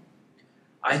them.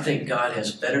 I think God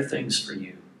has better things for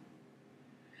you.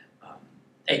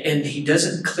 And he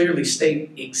doesn't clearly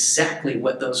state exactly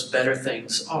what those better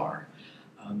things are.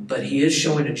 But he is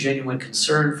showing a genuine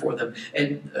concern for them.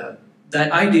 And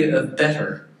that idea of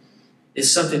better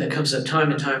is something that comes up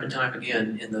time and time and time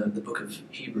again in the book of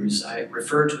Hebrews. I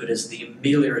refer to it as the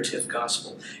ameliorative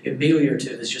gospel.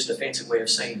 Ameliorative is just a fancy way of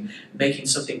saying making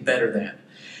something better than.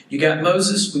 You got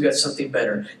Moses, we got something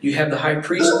better. You have the high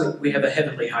priest, we have a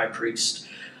heavenly high priest.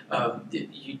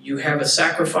 You have a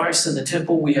sacrifice in the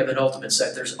temple, we have an ultimate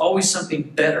sacrifice. There's always something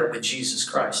better with Jesus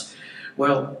Christ.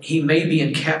 Well, he may be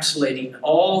encapsulating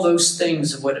all those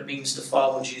things of what it means to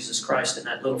follow Jesus Christ in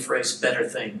that little phrase, better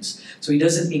things. So he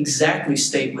doesn't exactly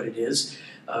state what it is.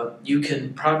 You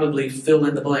can probably fill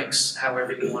in the blanks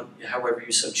however you want, however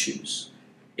you so choose.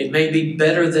 It may be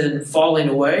better than falling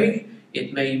away.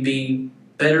 It may be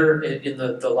better in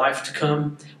the life to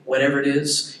come. Whatever it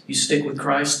is, you stick with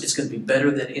Christ, it's going to be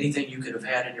better than anything you could have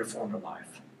had in your former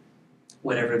life.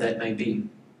 Whatever that may be.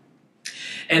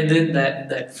 And then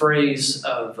that phrase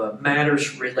of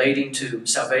matters relating to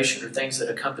salvation or things that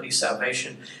accompany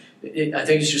salvation, I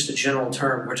think it's just a general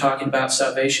term. We're talking about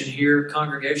salvation here,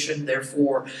 congregation.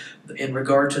 Therefore, in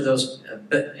regard to those,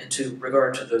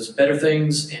 better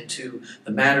things, and to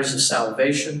the matters of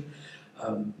salvation,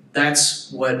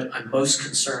 that's what I'm most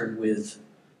concerned with.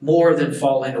 More than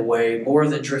falling away, more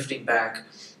than drifting back,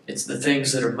 it's the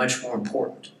things that are much more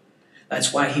important.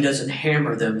 That's why he doesn't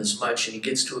hammer them as much, and he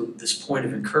gets to this point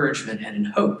of encouragement and in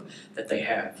hope that they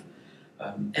have.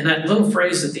 And that little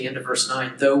phrase at the end of verse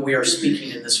 9, though we are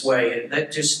speaking in this way, and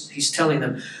that just, he's telling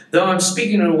them, though I'm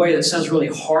speaking in a way that sounds really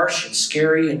harsh and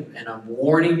scary, and I'm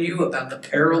warning you about the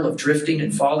peril of drifting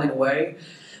and falling away,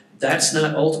 that's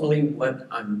not ultimately what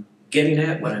I'm getting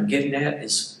at. What I'm getting at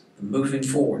is the moving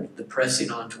forward, the pressing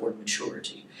on toward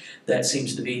maturity. That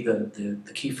seems to be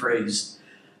the key phrase.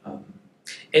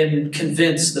 And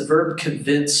convinced, the verb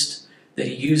convinced that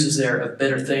he uses there of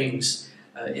better things,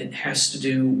 it has to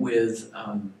do with,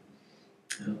 I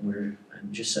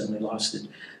just suddenly lost it,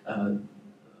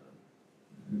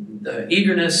 the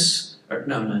eagerness, or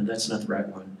no, that's not the right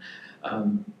one.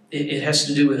 It has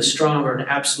to do with a strong or an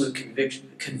absolute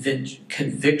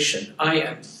conviction. I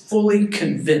am fully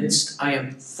convinced, I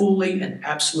am fully and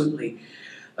absolutely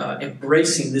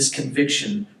embracing this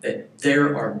conviction that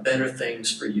there are better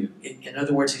things for you. In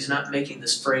other words, he's not making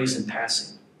this phrase in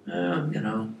passing.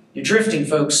 You're drifting,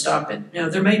 folks, stop it.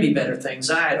 There may be better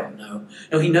things, I don't know.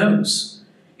 No, he knows.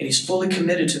 And he's fully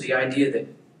committed to the idea that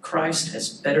Christ has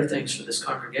better things for this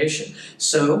congregation.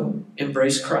 So,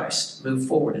 embrace Christ. Move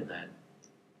forward in that.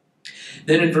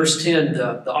 Then in verse 10,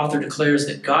 the author declares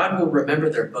that God will remember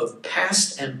their both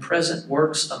past and present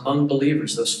works among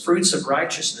believers, those fruits of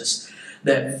righteousness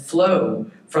that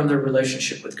flow from their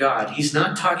relationship with God. He's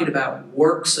not talking about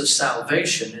works of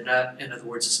salvation. In other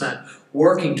words, it's not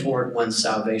working toward one's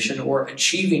salvation or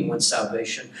achieving one's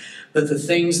salvation, but the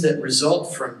things that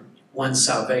result from one's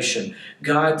salvation.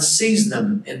 God sees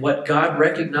them in what God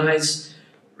recognizes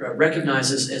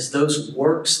as those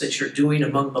works that you're doing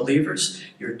among believers.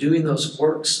 You're doing those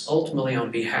works ultimately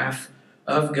on behalf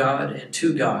of God and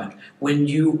to God. When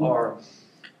you are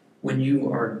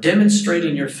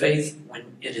demonstrating your faith,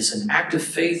 when it is an act of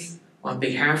faith on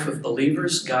behalf of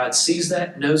believers, God sees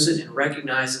that, knows it, and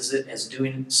recognizes it as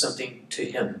doing something to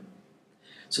Him.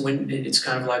 So when it's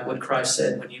kind of like what Christ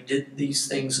said, when you did these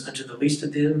things unto the least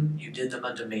of them, you did them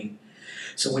unto me.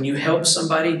 So when you help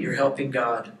somebody, you're helping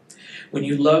God. When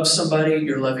you love somebody,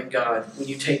 you're loving God. When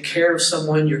you take care of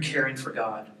someone, you're caring for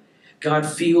God. God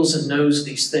feels and knows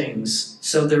these things,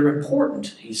 so they're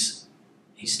important, he's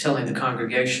telling the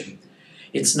congregation.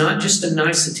 It's not just a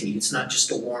nicety, it's not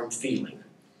just a warm feeling.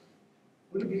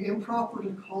 Would it be improper to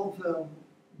call them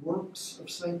works of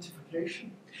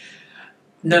sanctification?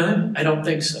 No, I don't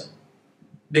think so.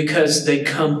 Because they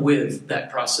come with that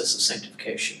process of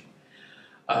sanctification.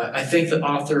 I think the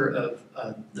author of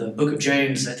the book of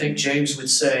James, I think James would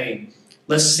say,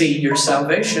 let's see your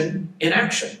salvation in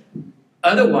action.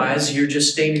 Otherwise, you're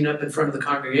just standing up in front of the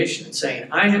congregation and saying,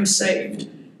 I am saved.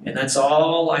 And that's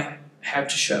all I have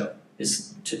to show,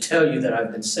 is to tell you that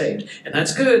I've been saved. And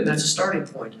that's good, and that's a starting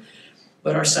point.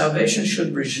 But our salvation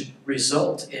should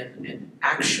result in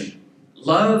action.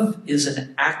 Love is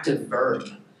an active verb.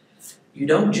 You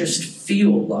don't just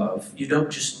feel love, you don't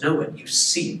just know it, you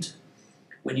see it.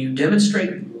 When you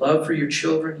demonstrate love for your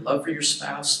children, love for your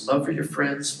spouse, love for your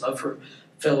friends, love for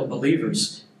fellow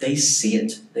believers, they see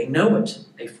it, they know it,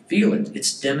 they feel it,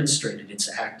 it's demonstrated, it's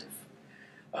active.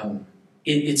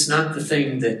 It's not the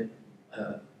thing that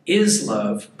is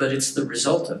love, but it's the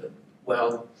result of it.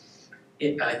 Well,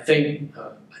 I think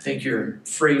your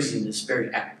phrasing is very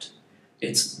apt.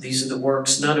 These are the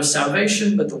works not of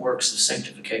salvation, but the works of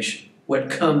sanctification, what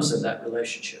comes of that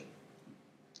relationship.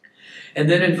 And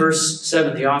then in verse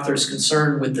 7, the author is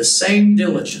concerned with the same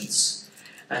diligence.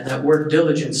 And that word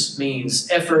diligence means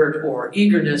effort or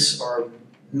eagerness or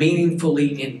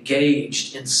meaningfully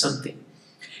engaged in something.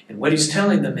 And what he's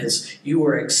telling them is, you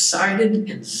were excited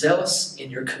and zealous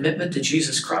in your commitment to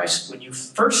Jesus Christ when you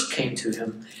first came to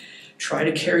him. Try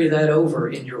to carry that over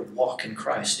in your walk in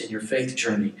Christ, in your faith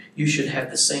journey. You should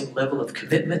have the same level of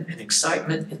commitment and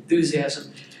excitement,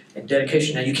 enthusiasm, and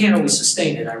dedication. Now, you can't always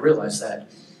sustain it, I realize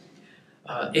that.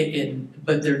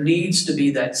 But there needs to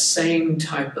be that same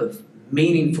type of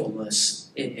meaningfulness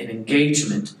and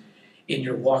engagement in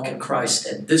your walk in Christ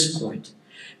at this point,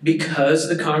 because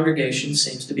the congregation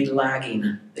seems to be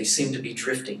lagging. They seem to be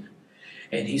drifting.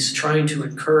 And he's trying to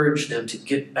encourage them to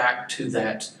get back to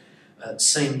that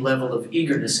same level of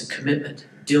eagerness and commitment,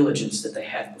 diligence that they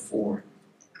had before.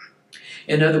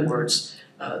 In other words,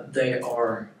 they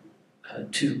are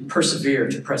to persevere,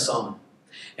 to press on.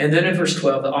 And then in verse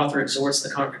 12, the author exhorts the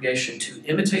congregation to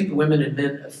imitate the women and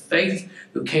men of faith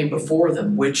who came before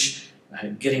them, which,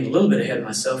 I'm getting a little bit ahead of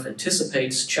myself,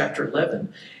 anticipates chapter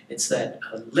 11. It's that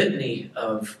litany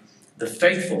of the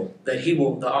faithful that the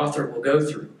author will go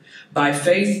through. By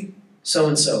faith,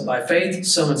 so-and-so. By faith,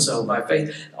 so-and-so. By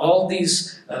faith. All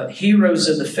these heroes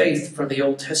of the faith from the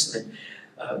Old Testament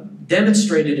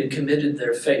demonstrated and committed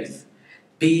their faith.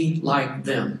 Be like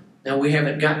them. Now, we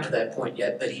haven't gotten to that point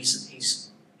yet, but he's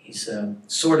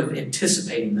sort of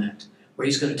anticipating that, where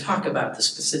he's going to talk about the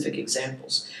specific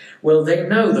examples. Well, they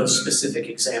know those specific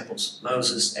examples.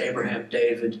 Moses, Abraham,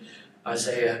 David,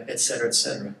 Isaiah, etc.,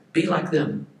 etc. Be like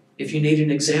them. If you need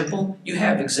an example, you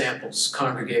have examples,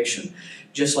 congregation.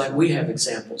 Just like we have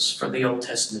examples from the Old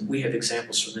Testament. We have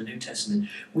examples from the New Testament.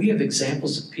 We have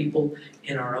examples of people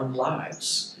in our own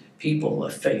lives. People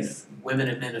of faith, women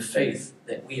and men of faith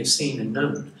that we have seen and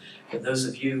known. For those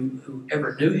of you who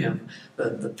ever knew him,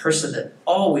 the person that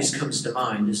always comes to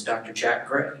mind is Dr. Jack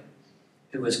Gray,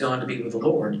 who has gone to be with the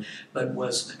Lord, but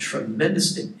was a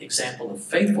tremendous example of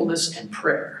faithfulness and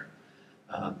prayer.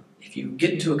 If you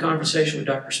get into a conversation with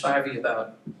Dr. Spivey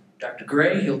about Dr.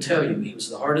 Gray, he'll tell you he was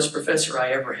the hardest professor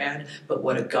I ever had, but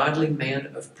what a godly man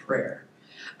of prayer.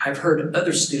 I've heard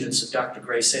other students of Dr.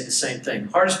 Gray say the same thing.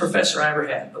 Hardest professor I ever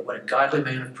had, but what a godly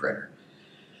man of prayer.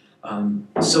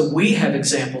 So we have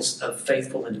examples of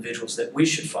faithful individuals that we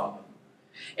should follow.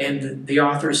 And the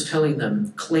author is telling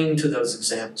them, cling to those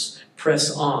examples,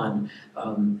 press on,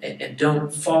 and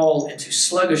don't fall into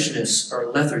sluggishness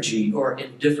or lethargy or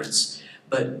indifference,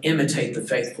 but imitate the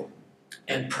faithful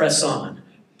and press on.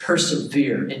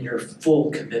 Persevere in your full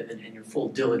commitment and your full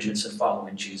diligence of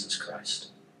following Jesus Christ.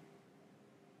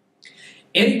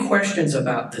 Any questions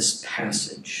about this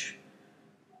passage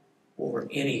or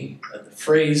any of the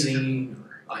phrasing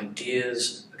or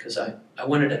ideas? Because I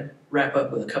wanted to wrap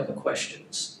up with a couple of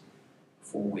questions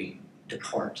before we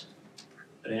depart.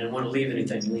 But I didn't want to leave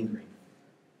anything lingering.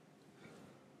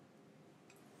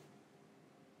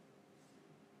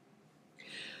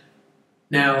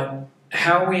 Now,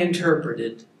 how we interpret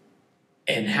it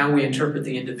and how we interpret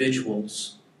the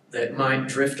individuals that might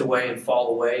drift away and fall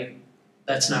away,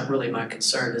 that's not really my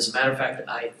concern. As a matter of fact,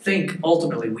 I think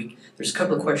ultimately there's a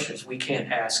couple of questions we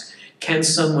can't ask. Can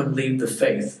someone leave the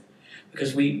faith?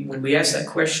 Because when we ask that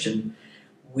question,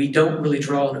 we don't really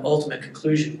draw an ultimate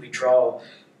conclusion. We draw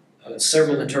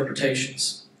several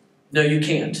interpretations. No, you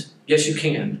can't. Yes, you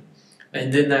can.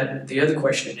 And then the other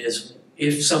question is,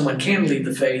 if someone can leave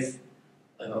the faith,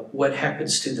 what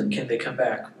happens to them? Can they come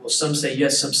back? Well, some say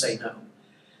yes, some say no.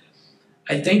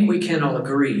 I think we can all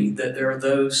agree that there are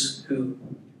those who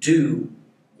do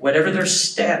whatever their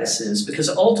status is, because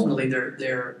ultimately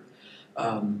they're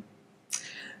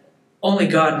only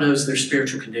God knows their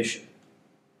spiritual condition.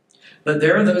 But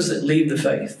there are those that leave the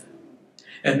faith,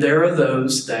 and there are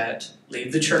those that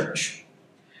leave the church.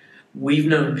 We've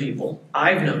known people,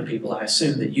 I've known people, I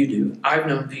assume that you do, I've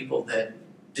known people that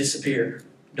disappear,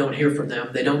 don't hear from them,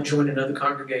 they don't join another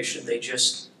congregation, they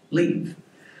just leave.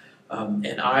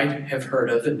 And I have heard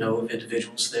of and know of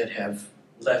individuals that have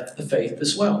left the faith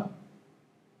as well.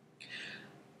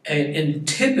 And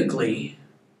typically,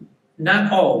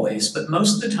 not always, but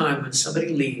most of the time when somebody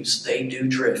leaves, they do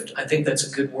drift. I think that's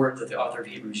a good word that the author of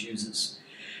Hebrews uses.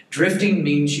 Drifting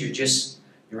means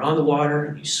you're on the water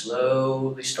and you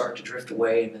slowly start to drift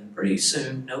away, and then pretty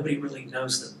soon nobody really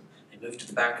knows them. They move to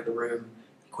the back of the room,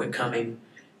 quit coming.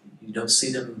 You don't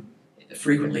see them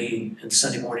frequently in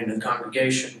Sunday morning in the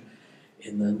congregation,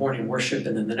 in the morning worship,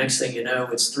 and then the next thing you know,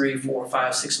 it's 3, 4,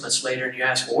 5, 6 months later, and you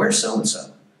ask, well, where's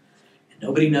so-and-so? And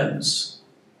nobody knows.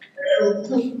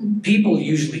 People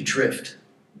usually drift.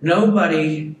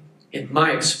 Nobody, in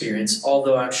my experience,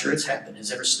 although I'm sure it's happened,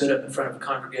 has ever stood up in front of a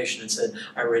congregation and said,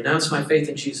 I renounce my faith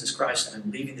in Jesus Christ, and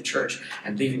I'm leaving the church,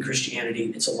 I'm leaving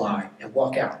Christianity, it's a lie, and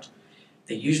walk out.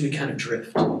 They usually kind of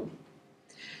drift.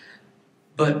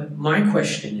 But my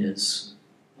question is,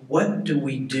 what do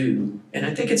we do? And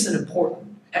I think it's an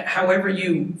important, however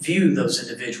you view those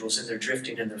individuals and their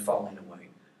drifting and their falling away,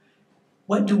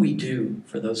 what do we do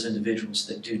for those individuals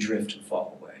that do drift and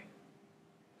fall away?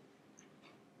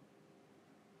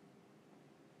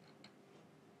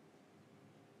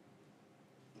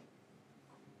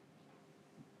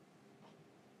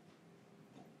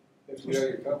 If you know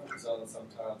your comfort zone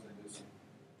sometimes and just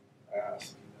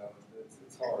ask,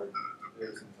 it's hard to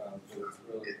do sometimes, but it's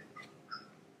really,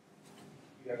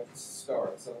 you have to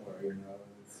start somewhere,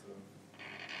 it's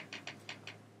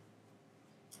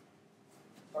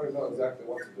hard to know exactly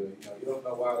what to do, you don't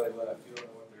know why they left, you don't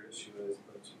know what their issue is,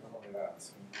 but you can only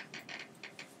ask.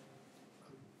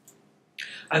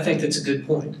 I think that's a good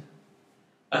point.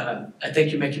 I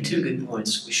think you're making two good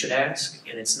points. We should ask,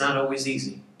 and it's not always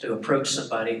easy to approach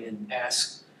somebody and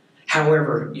ask.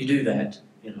 However you do that,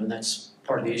 and that's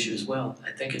part of the issue as well.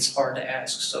 I think it's hard to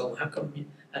ask, so how come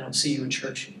I don't see you in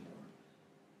church anymore?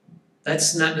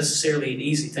 That's not necessarily an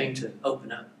easy thing to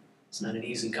open up. It's not an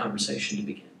easy conversation to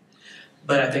begin.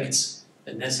 But I think it's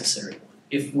a necessary one.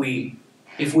 If we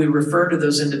refer to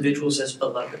those individuals as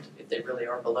beloved, if they really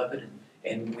are beloved,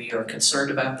 and we are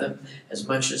concerned about them as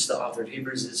much as the author of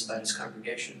Hebrews is about his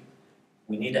congregation,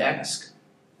 we need to ask.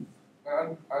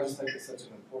 I just think it's such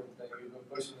an important thing. We've been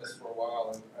pushing this for a while,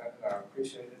 and I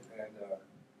appreciate it, and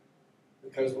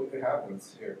because it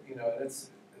happens here, and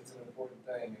it's an important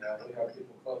thing. We have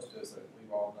people close to us that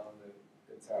we've all known that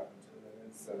it's happened to, and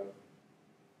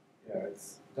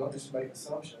it's don't just make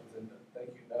assumptions and think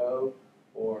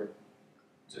or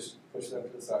just push them to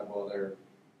the side. Well, they're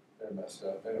messed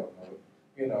up. They don't know,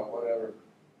 whatever.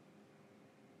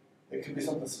 It could be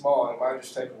something small, and it might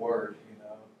just take a word,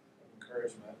 of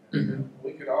encouragement. And,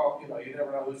 we could all, you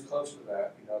never know who's close to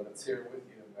that, that's here with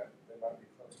you, and that they might be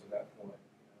close to that point.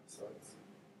 So it's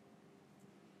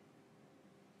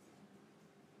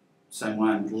Same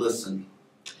line, listen.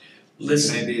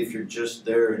 Listen. Maybe if you're just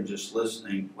there and just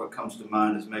listening, what comes to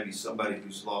mind is maybe somebody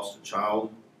who's lost a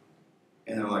child,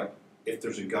 and they're like, if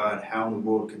there's a God, how in the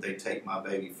world could they take my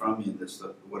baby from me and this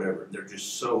stuff, whatever. They're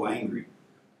just so angry.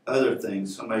 Other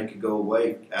things, somebody could go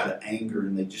away out of anger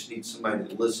and they just need somebody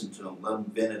to listen to them, let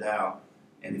them vent it out.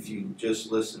 And if you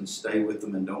just listen, stay with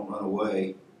them and don't run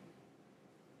away,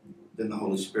 then the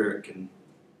Holy Spirit can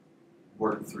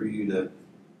work through you to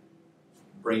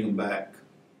bring them back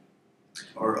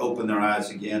or open their eyes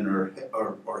again or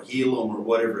heal them or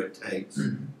whatever it takes.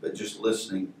 But just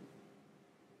listening.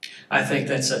 I think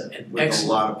that's an with a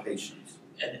lot of patience.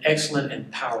 An excellent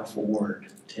and powerful word,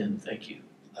 Tim. Thank you.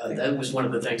 That was one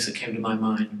of the things that came to my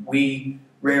mind. We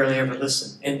rarely ever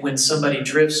listen. And when somebody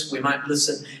drifts, we might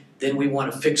listen, then we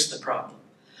want to fix the problem.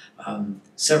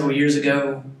 Several years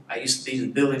ago, I used to be the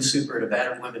building super at a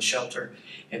battered women's shelter,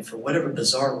 and for whatever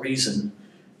bizarre reason,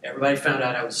 everybody found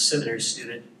out I was a seminary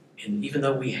student, and even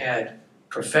though we had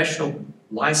professional,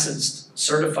 licensed,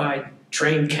 certified,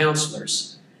 trained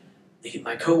counselors,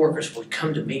 my coworkers would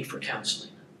come to me for counseling.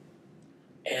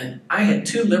 And I had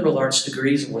 2 liberal arts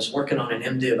degrees and was working on an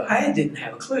MDiv. I didn't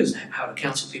have a clue as to how to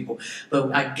counsel people,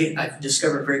 but I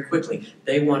discovered very quickly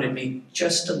they wanted me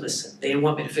just to listen. They didn't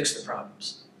want me to fix their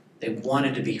problems. They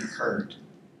wanted to be heard.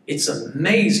 It's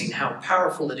amazing how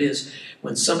powerful it is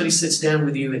when somebody sits down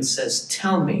with you and says,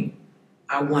 tell me,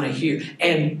 I want to hear,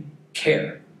 and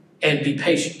care, and be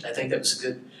patient. I think that was a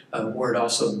good word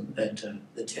also that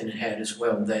Tim had as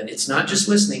well, that it's not just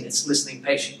listening, it's listening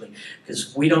patiently,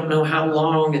 because we don't know how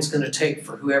long it's going to take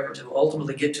for whoever to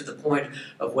ultimately get to the point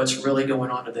of what's really going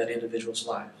on in that individual's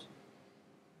life.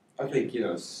 I think,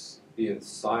 being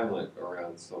silent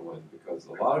around someone, because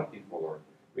a lot of people are,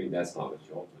 that's not what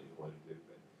you ultimately want to do,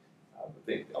 but I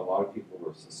think a lot of people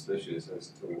are suspicious as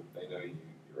to, they know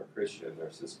you're a Christian,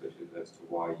 they're suspicious as to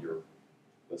why you're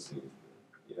listening to them.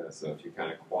 You know, so if you're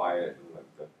kind of quiet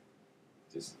and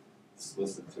just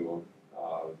listen to them,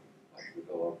 hopefully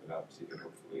they'll open up to you.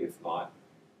 Hopefully, if not,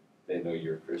 they know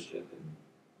you're a Christian and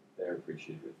they're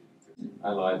appreciative of you. I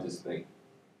don't know, I just think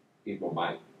people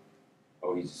might,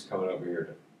 oh, he's just coming over here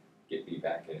to get me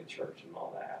back into church and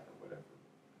all that, or whatever.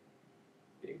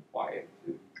 Being quiet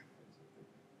too.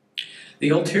 The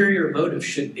ulterior motive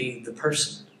should be the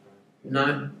person,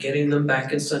 not getting them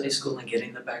back in Sunday school and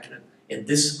getting them back in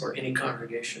this or any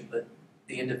congregation, but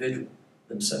the individual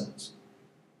themselves.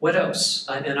 What else?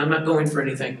 And I'm not going for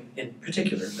anything in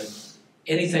particular, but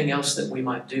anything else that we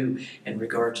might do in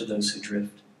regard to those who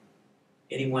drift.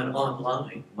 Anyone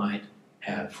online might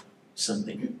have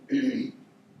something,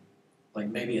 like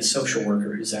maybe a social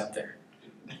worker who's out there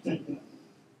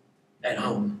at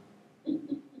home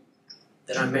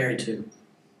that I'm married to.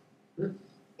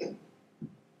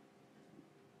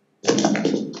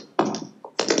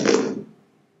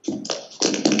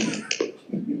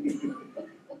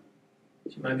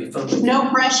 She might be fumbling. No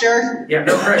pressure. Yeah,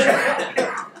 no pressure.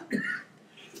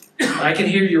 I can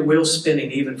hear your wheels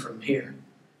spinning even from here.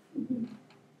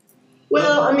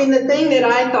 Well, I mean, the thing that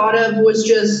I thought of was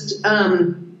just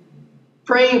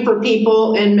praying for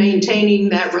people and maintaining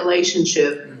that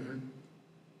relationship. Mm-hmm.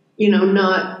 You know,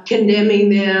 not condemning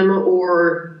them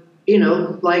or, you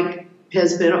know, like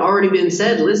has been already been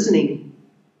said, listening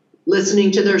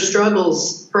to their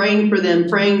struggles, praying for them,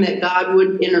 praying that God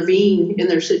would intervene in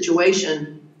their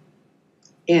situation.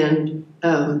 And,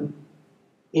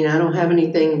 you know, I don't have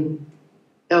anything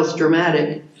else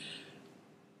dramatic.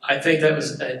 I think that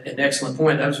was an excellent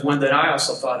point. That was one that I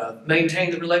also thought of.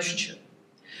 Maintain the relationship.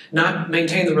 Not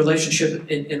maintain the relationship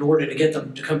in order to get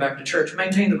them to come back to church.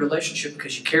 Maintain the relationship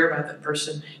because you care about that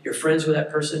person, you're friends with that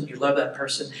person, you love that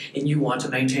person, and you want to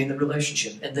maintain the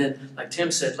relationship. And then, like Tim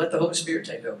said, let the Holy Spirit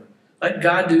take over. Let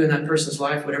God do in that person's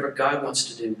life whatever God wants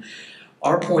to do.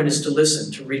 Our point is to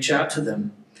listen, to reach out to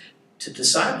them, to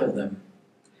disciple them.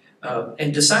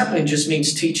 And discipling just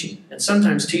means teaching. And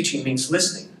sometimes teaching means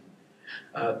listening.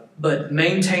 But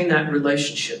maintain that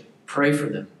relationship. Pray for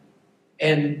them.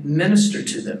 And minister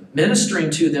to them. Ministering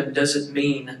to them doesn't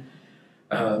mean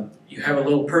you have a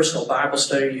little personal Bible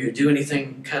study, you do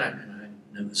anything kind of, and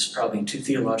I know this is probably too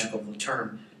theological of a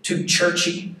term, too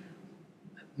churchy.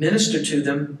 Minister to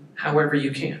them however you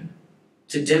can.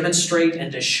 To demonstrate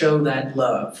and to show that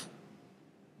love,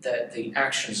 that the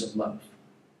actions of love.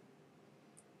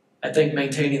 I think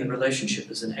maintaining the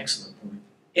relationship is an excellent point.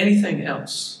 Anything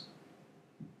else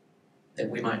that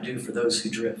we might do for those who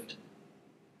drift?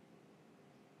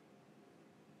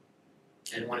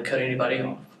 I didn't want to cut anybody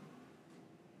off.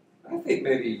 I think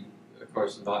maybe, of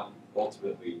course, not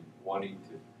ultimately wanting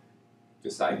to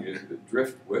decide to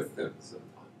drift with them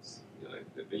sometimes. You know,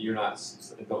 you're not,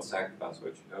 don't sacrifice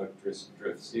what you know,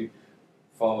 drifts. You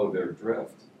follow their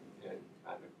drift and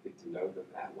kind of get to know them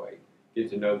that way. Get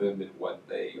to know them in what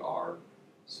they are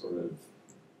sort of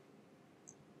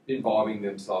involving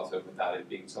themselves in without it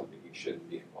being something you shouldn't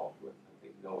be involved with. I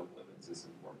think knowing limits is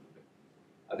important.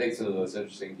 I think some of those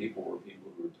interesting people were people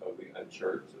who were totally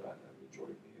unchurched that I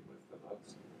enjoyed being with the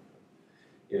most.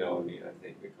 You know, I mean, I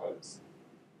think because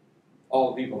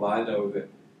all the people I know that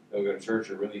don't go to church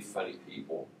are really funny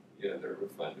people. You know, they're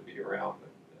fun to be around,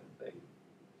 but they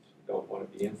don't want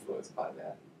to be influenced by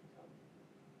that and become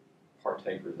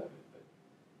partakers of it. But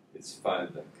it's fun.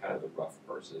 Kind of the rough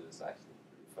person is actually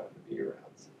pretty fun to be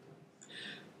around sometimes.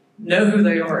 Know who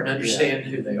they are and understand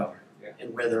who they are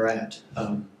and where they're at.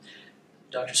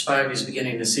 Dr. Spivey is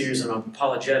beginning a series on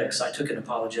apologetics. I took an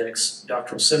apologetics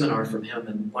doctoral seminar from him,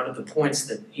 and one of the points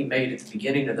that he made at the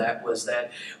beginning of that was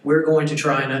that we're going to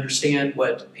try and understand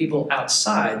what people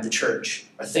outside the church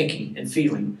are thinking and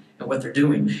feeling and what they're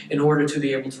doing in order to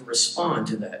be able to respond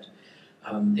to that.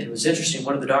 It was interesting,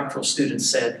 one of the doctoral students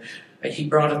said, he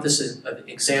brought up this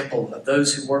example of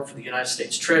those who work for the United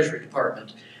States Treasury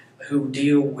Department who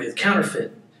deal with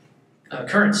counterfeit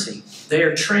currency. They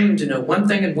are trained to know one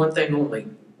thing and one thing only,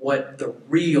 what the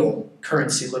real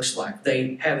currency looks like.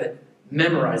 They have it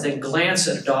memorized. They can glance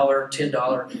at a $1, $10,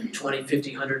 $20,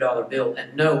 $50, $100 bill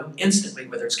and know instantly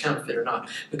whether it's counterfeit or not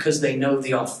because they know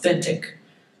the authentic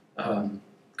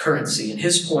currency. And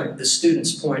his point, the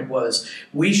student's point was,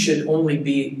 we should only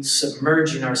be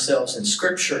submerging ourselves in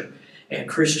Scripture and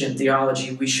Christian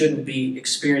theology. We shouldn't be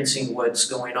experiencing what's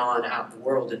going on out in the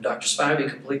world. And Dr. Spivey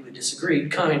completely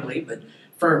disagreed, kindly but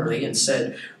firmly, and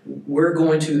said, we're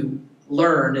going to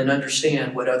learn and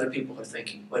understand what other people are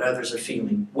thinking, what others are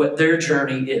feeling, what their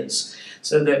journey is,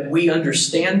 so that we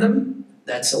understand them.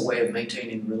 That's a way of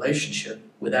maintaining the relationship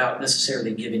without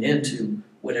necessarily giving in to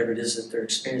whatever it is that they're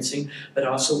experiencing, but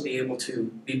also be able to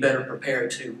be better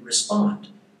prepared to respond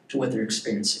to what they're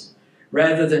experiencing.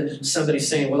 Rather than somebody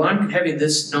saying, well, I'm having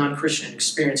this non-Christian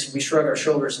experience, and we shrug our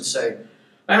shoulders and say,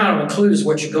 I don't have a clue as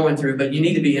what you're going through, but you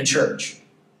need to be in church.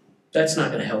 That's not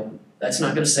going to help. That's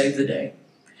not going to save the day.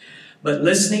 But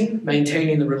listening,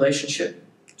 maintaining the relationship,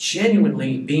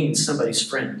 genuinely being somebody's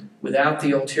friend without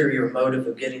the ulterior motive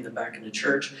of getting them back into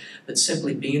church, but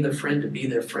simply being their friend to be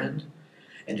their friend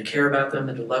and to care about them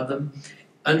and to love them,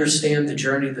 understand the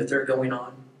journey that they're going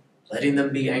on, letting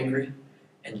them be angry,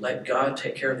 and let God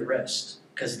take care of the rest,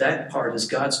 because that part is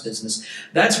God's business.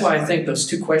 That's why I think those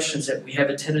two questions that we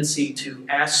have a tendency to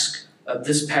ask of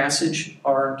this passage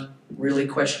aren't really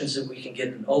questions that we can get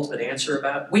an ultimate answer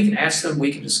about. We can ask them,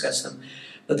 we can discuss them,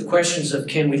 but the questions of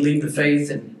can we leave the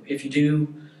faith, and if you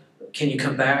do, can you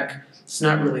come back? It's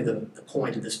not really the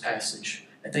point of this passage.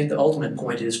 I think the ultimate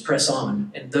point is press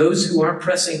on, and those who aren't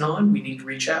pressing on, we need to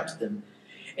reach out to them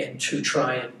and to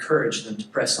try and encourage them to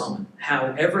press on.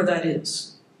 However that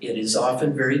is, it is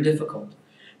often very difficult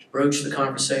to broach the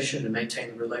conversation and maintain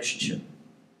the relationship.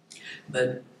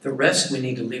 But the rest we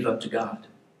need to leave up to God.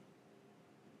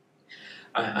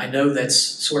 I know that's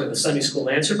sort of a Sunday school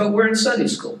answer, but we're in Sunday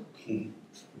school.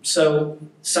 So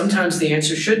sometimes the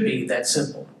answer should be that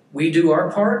simple. We do our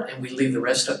part and we leave the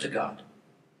rest up to God.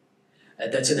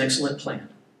 That's an excellent plan.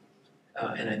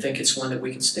 And I think it's one that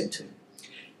we can stick to.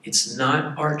 It's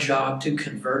not our job to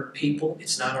convert people.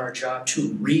 It's not our job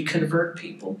to reconvert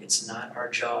people. It's not our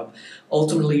job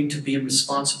ultimately to be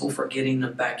responsible for getting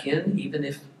them back in, even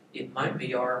if it might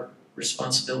be our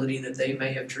responsibility that they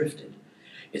may have drifted.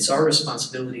 It's our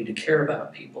responsibility to care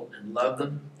about people and love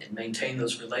them and maintain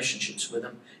those relationships with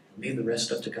them and leave the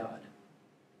rest up to God.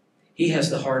 He has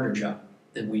the harder job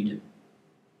than we do.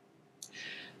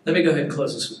 Let me go ahead and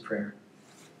close this with prayer.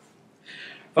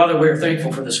 Father, we are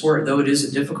thankful for this word, though it is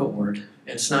a difficult word,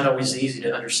 and it's not always easy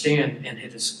to understand, and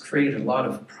it has created a lot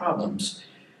of problems.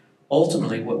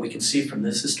 Ultimately, what we can see from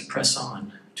this is to press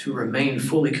on, to remain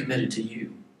fully committed to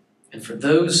you. And for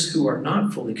those who are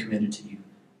not fully committed to you,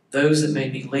 those that may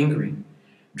be lingering,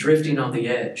 drifting on the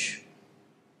edge,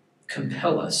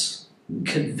 compel us,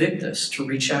 convict us to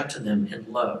reach out to them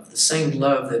in love, the same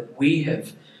love that we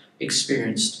have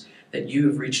experienced, that you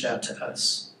have reached out to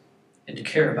us, and to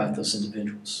care about those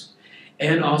individuals.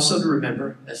 And also to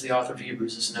remember, as the author of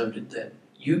Hebrews has noted, that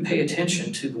you pay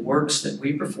attention to the works that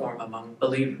we perform among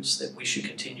believers, that we should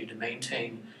continue to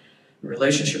maintain a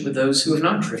relationship with those who have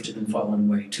not drifted and fallen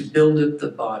away, to build up the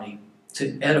body,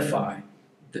 to edify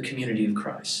the community of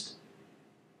Christ.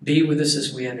 Be with us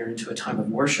as we enter into a time of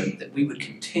worship, that we would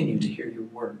continue to hear your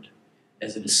word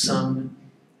as it is sung,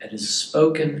 as it is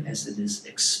spoken, as it is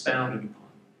expounded upon.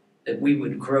 That we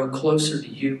would grow closer to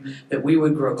you, that we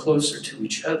would grow closer to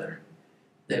each other,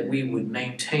 that we would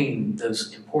maintain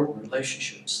those important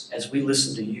relationships as we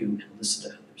listen to you and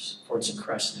listen to others. For it's in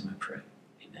Christ's name I pray.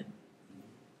 Amen.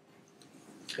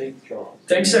 Thanks, Charles.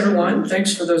 Thanks, everyone.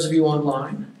 Thanks for those of you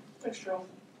online. Thanks, Charles.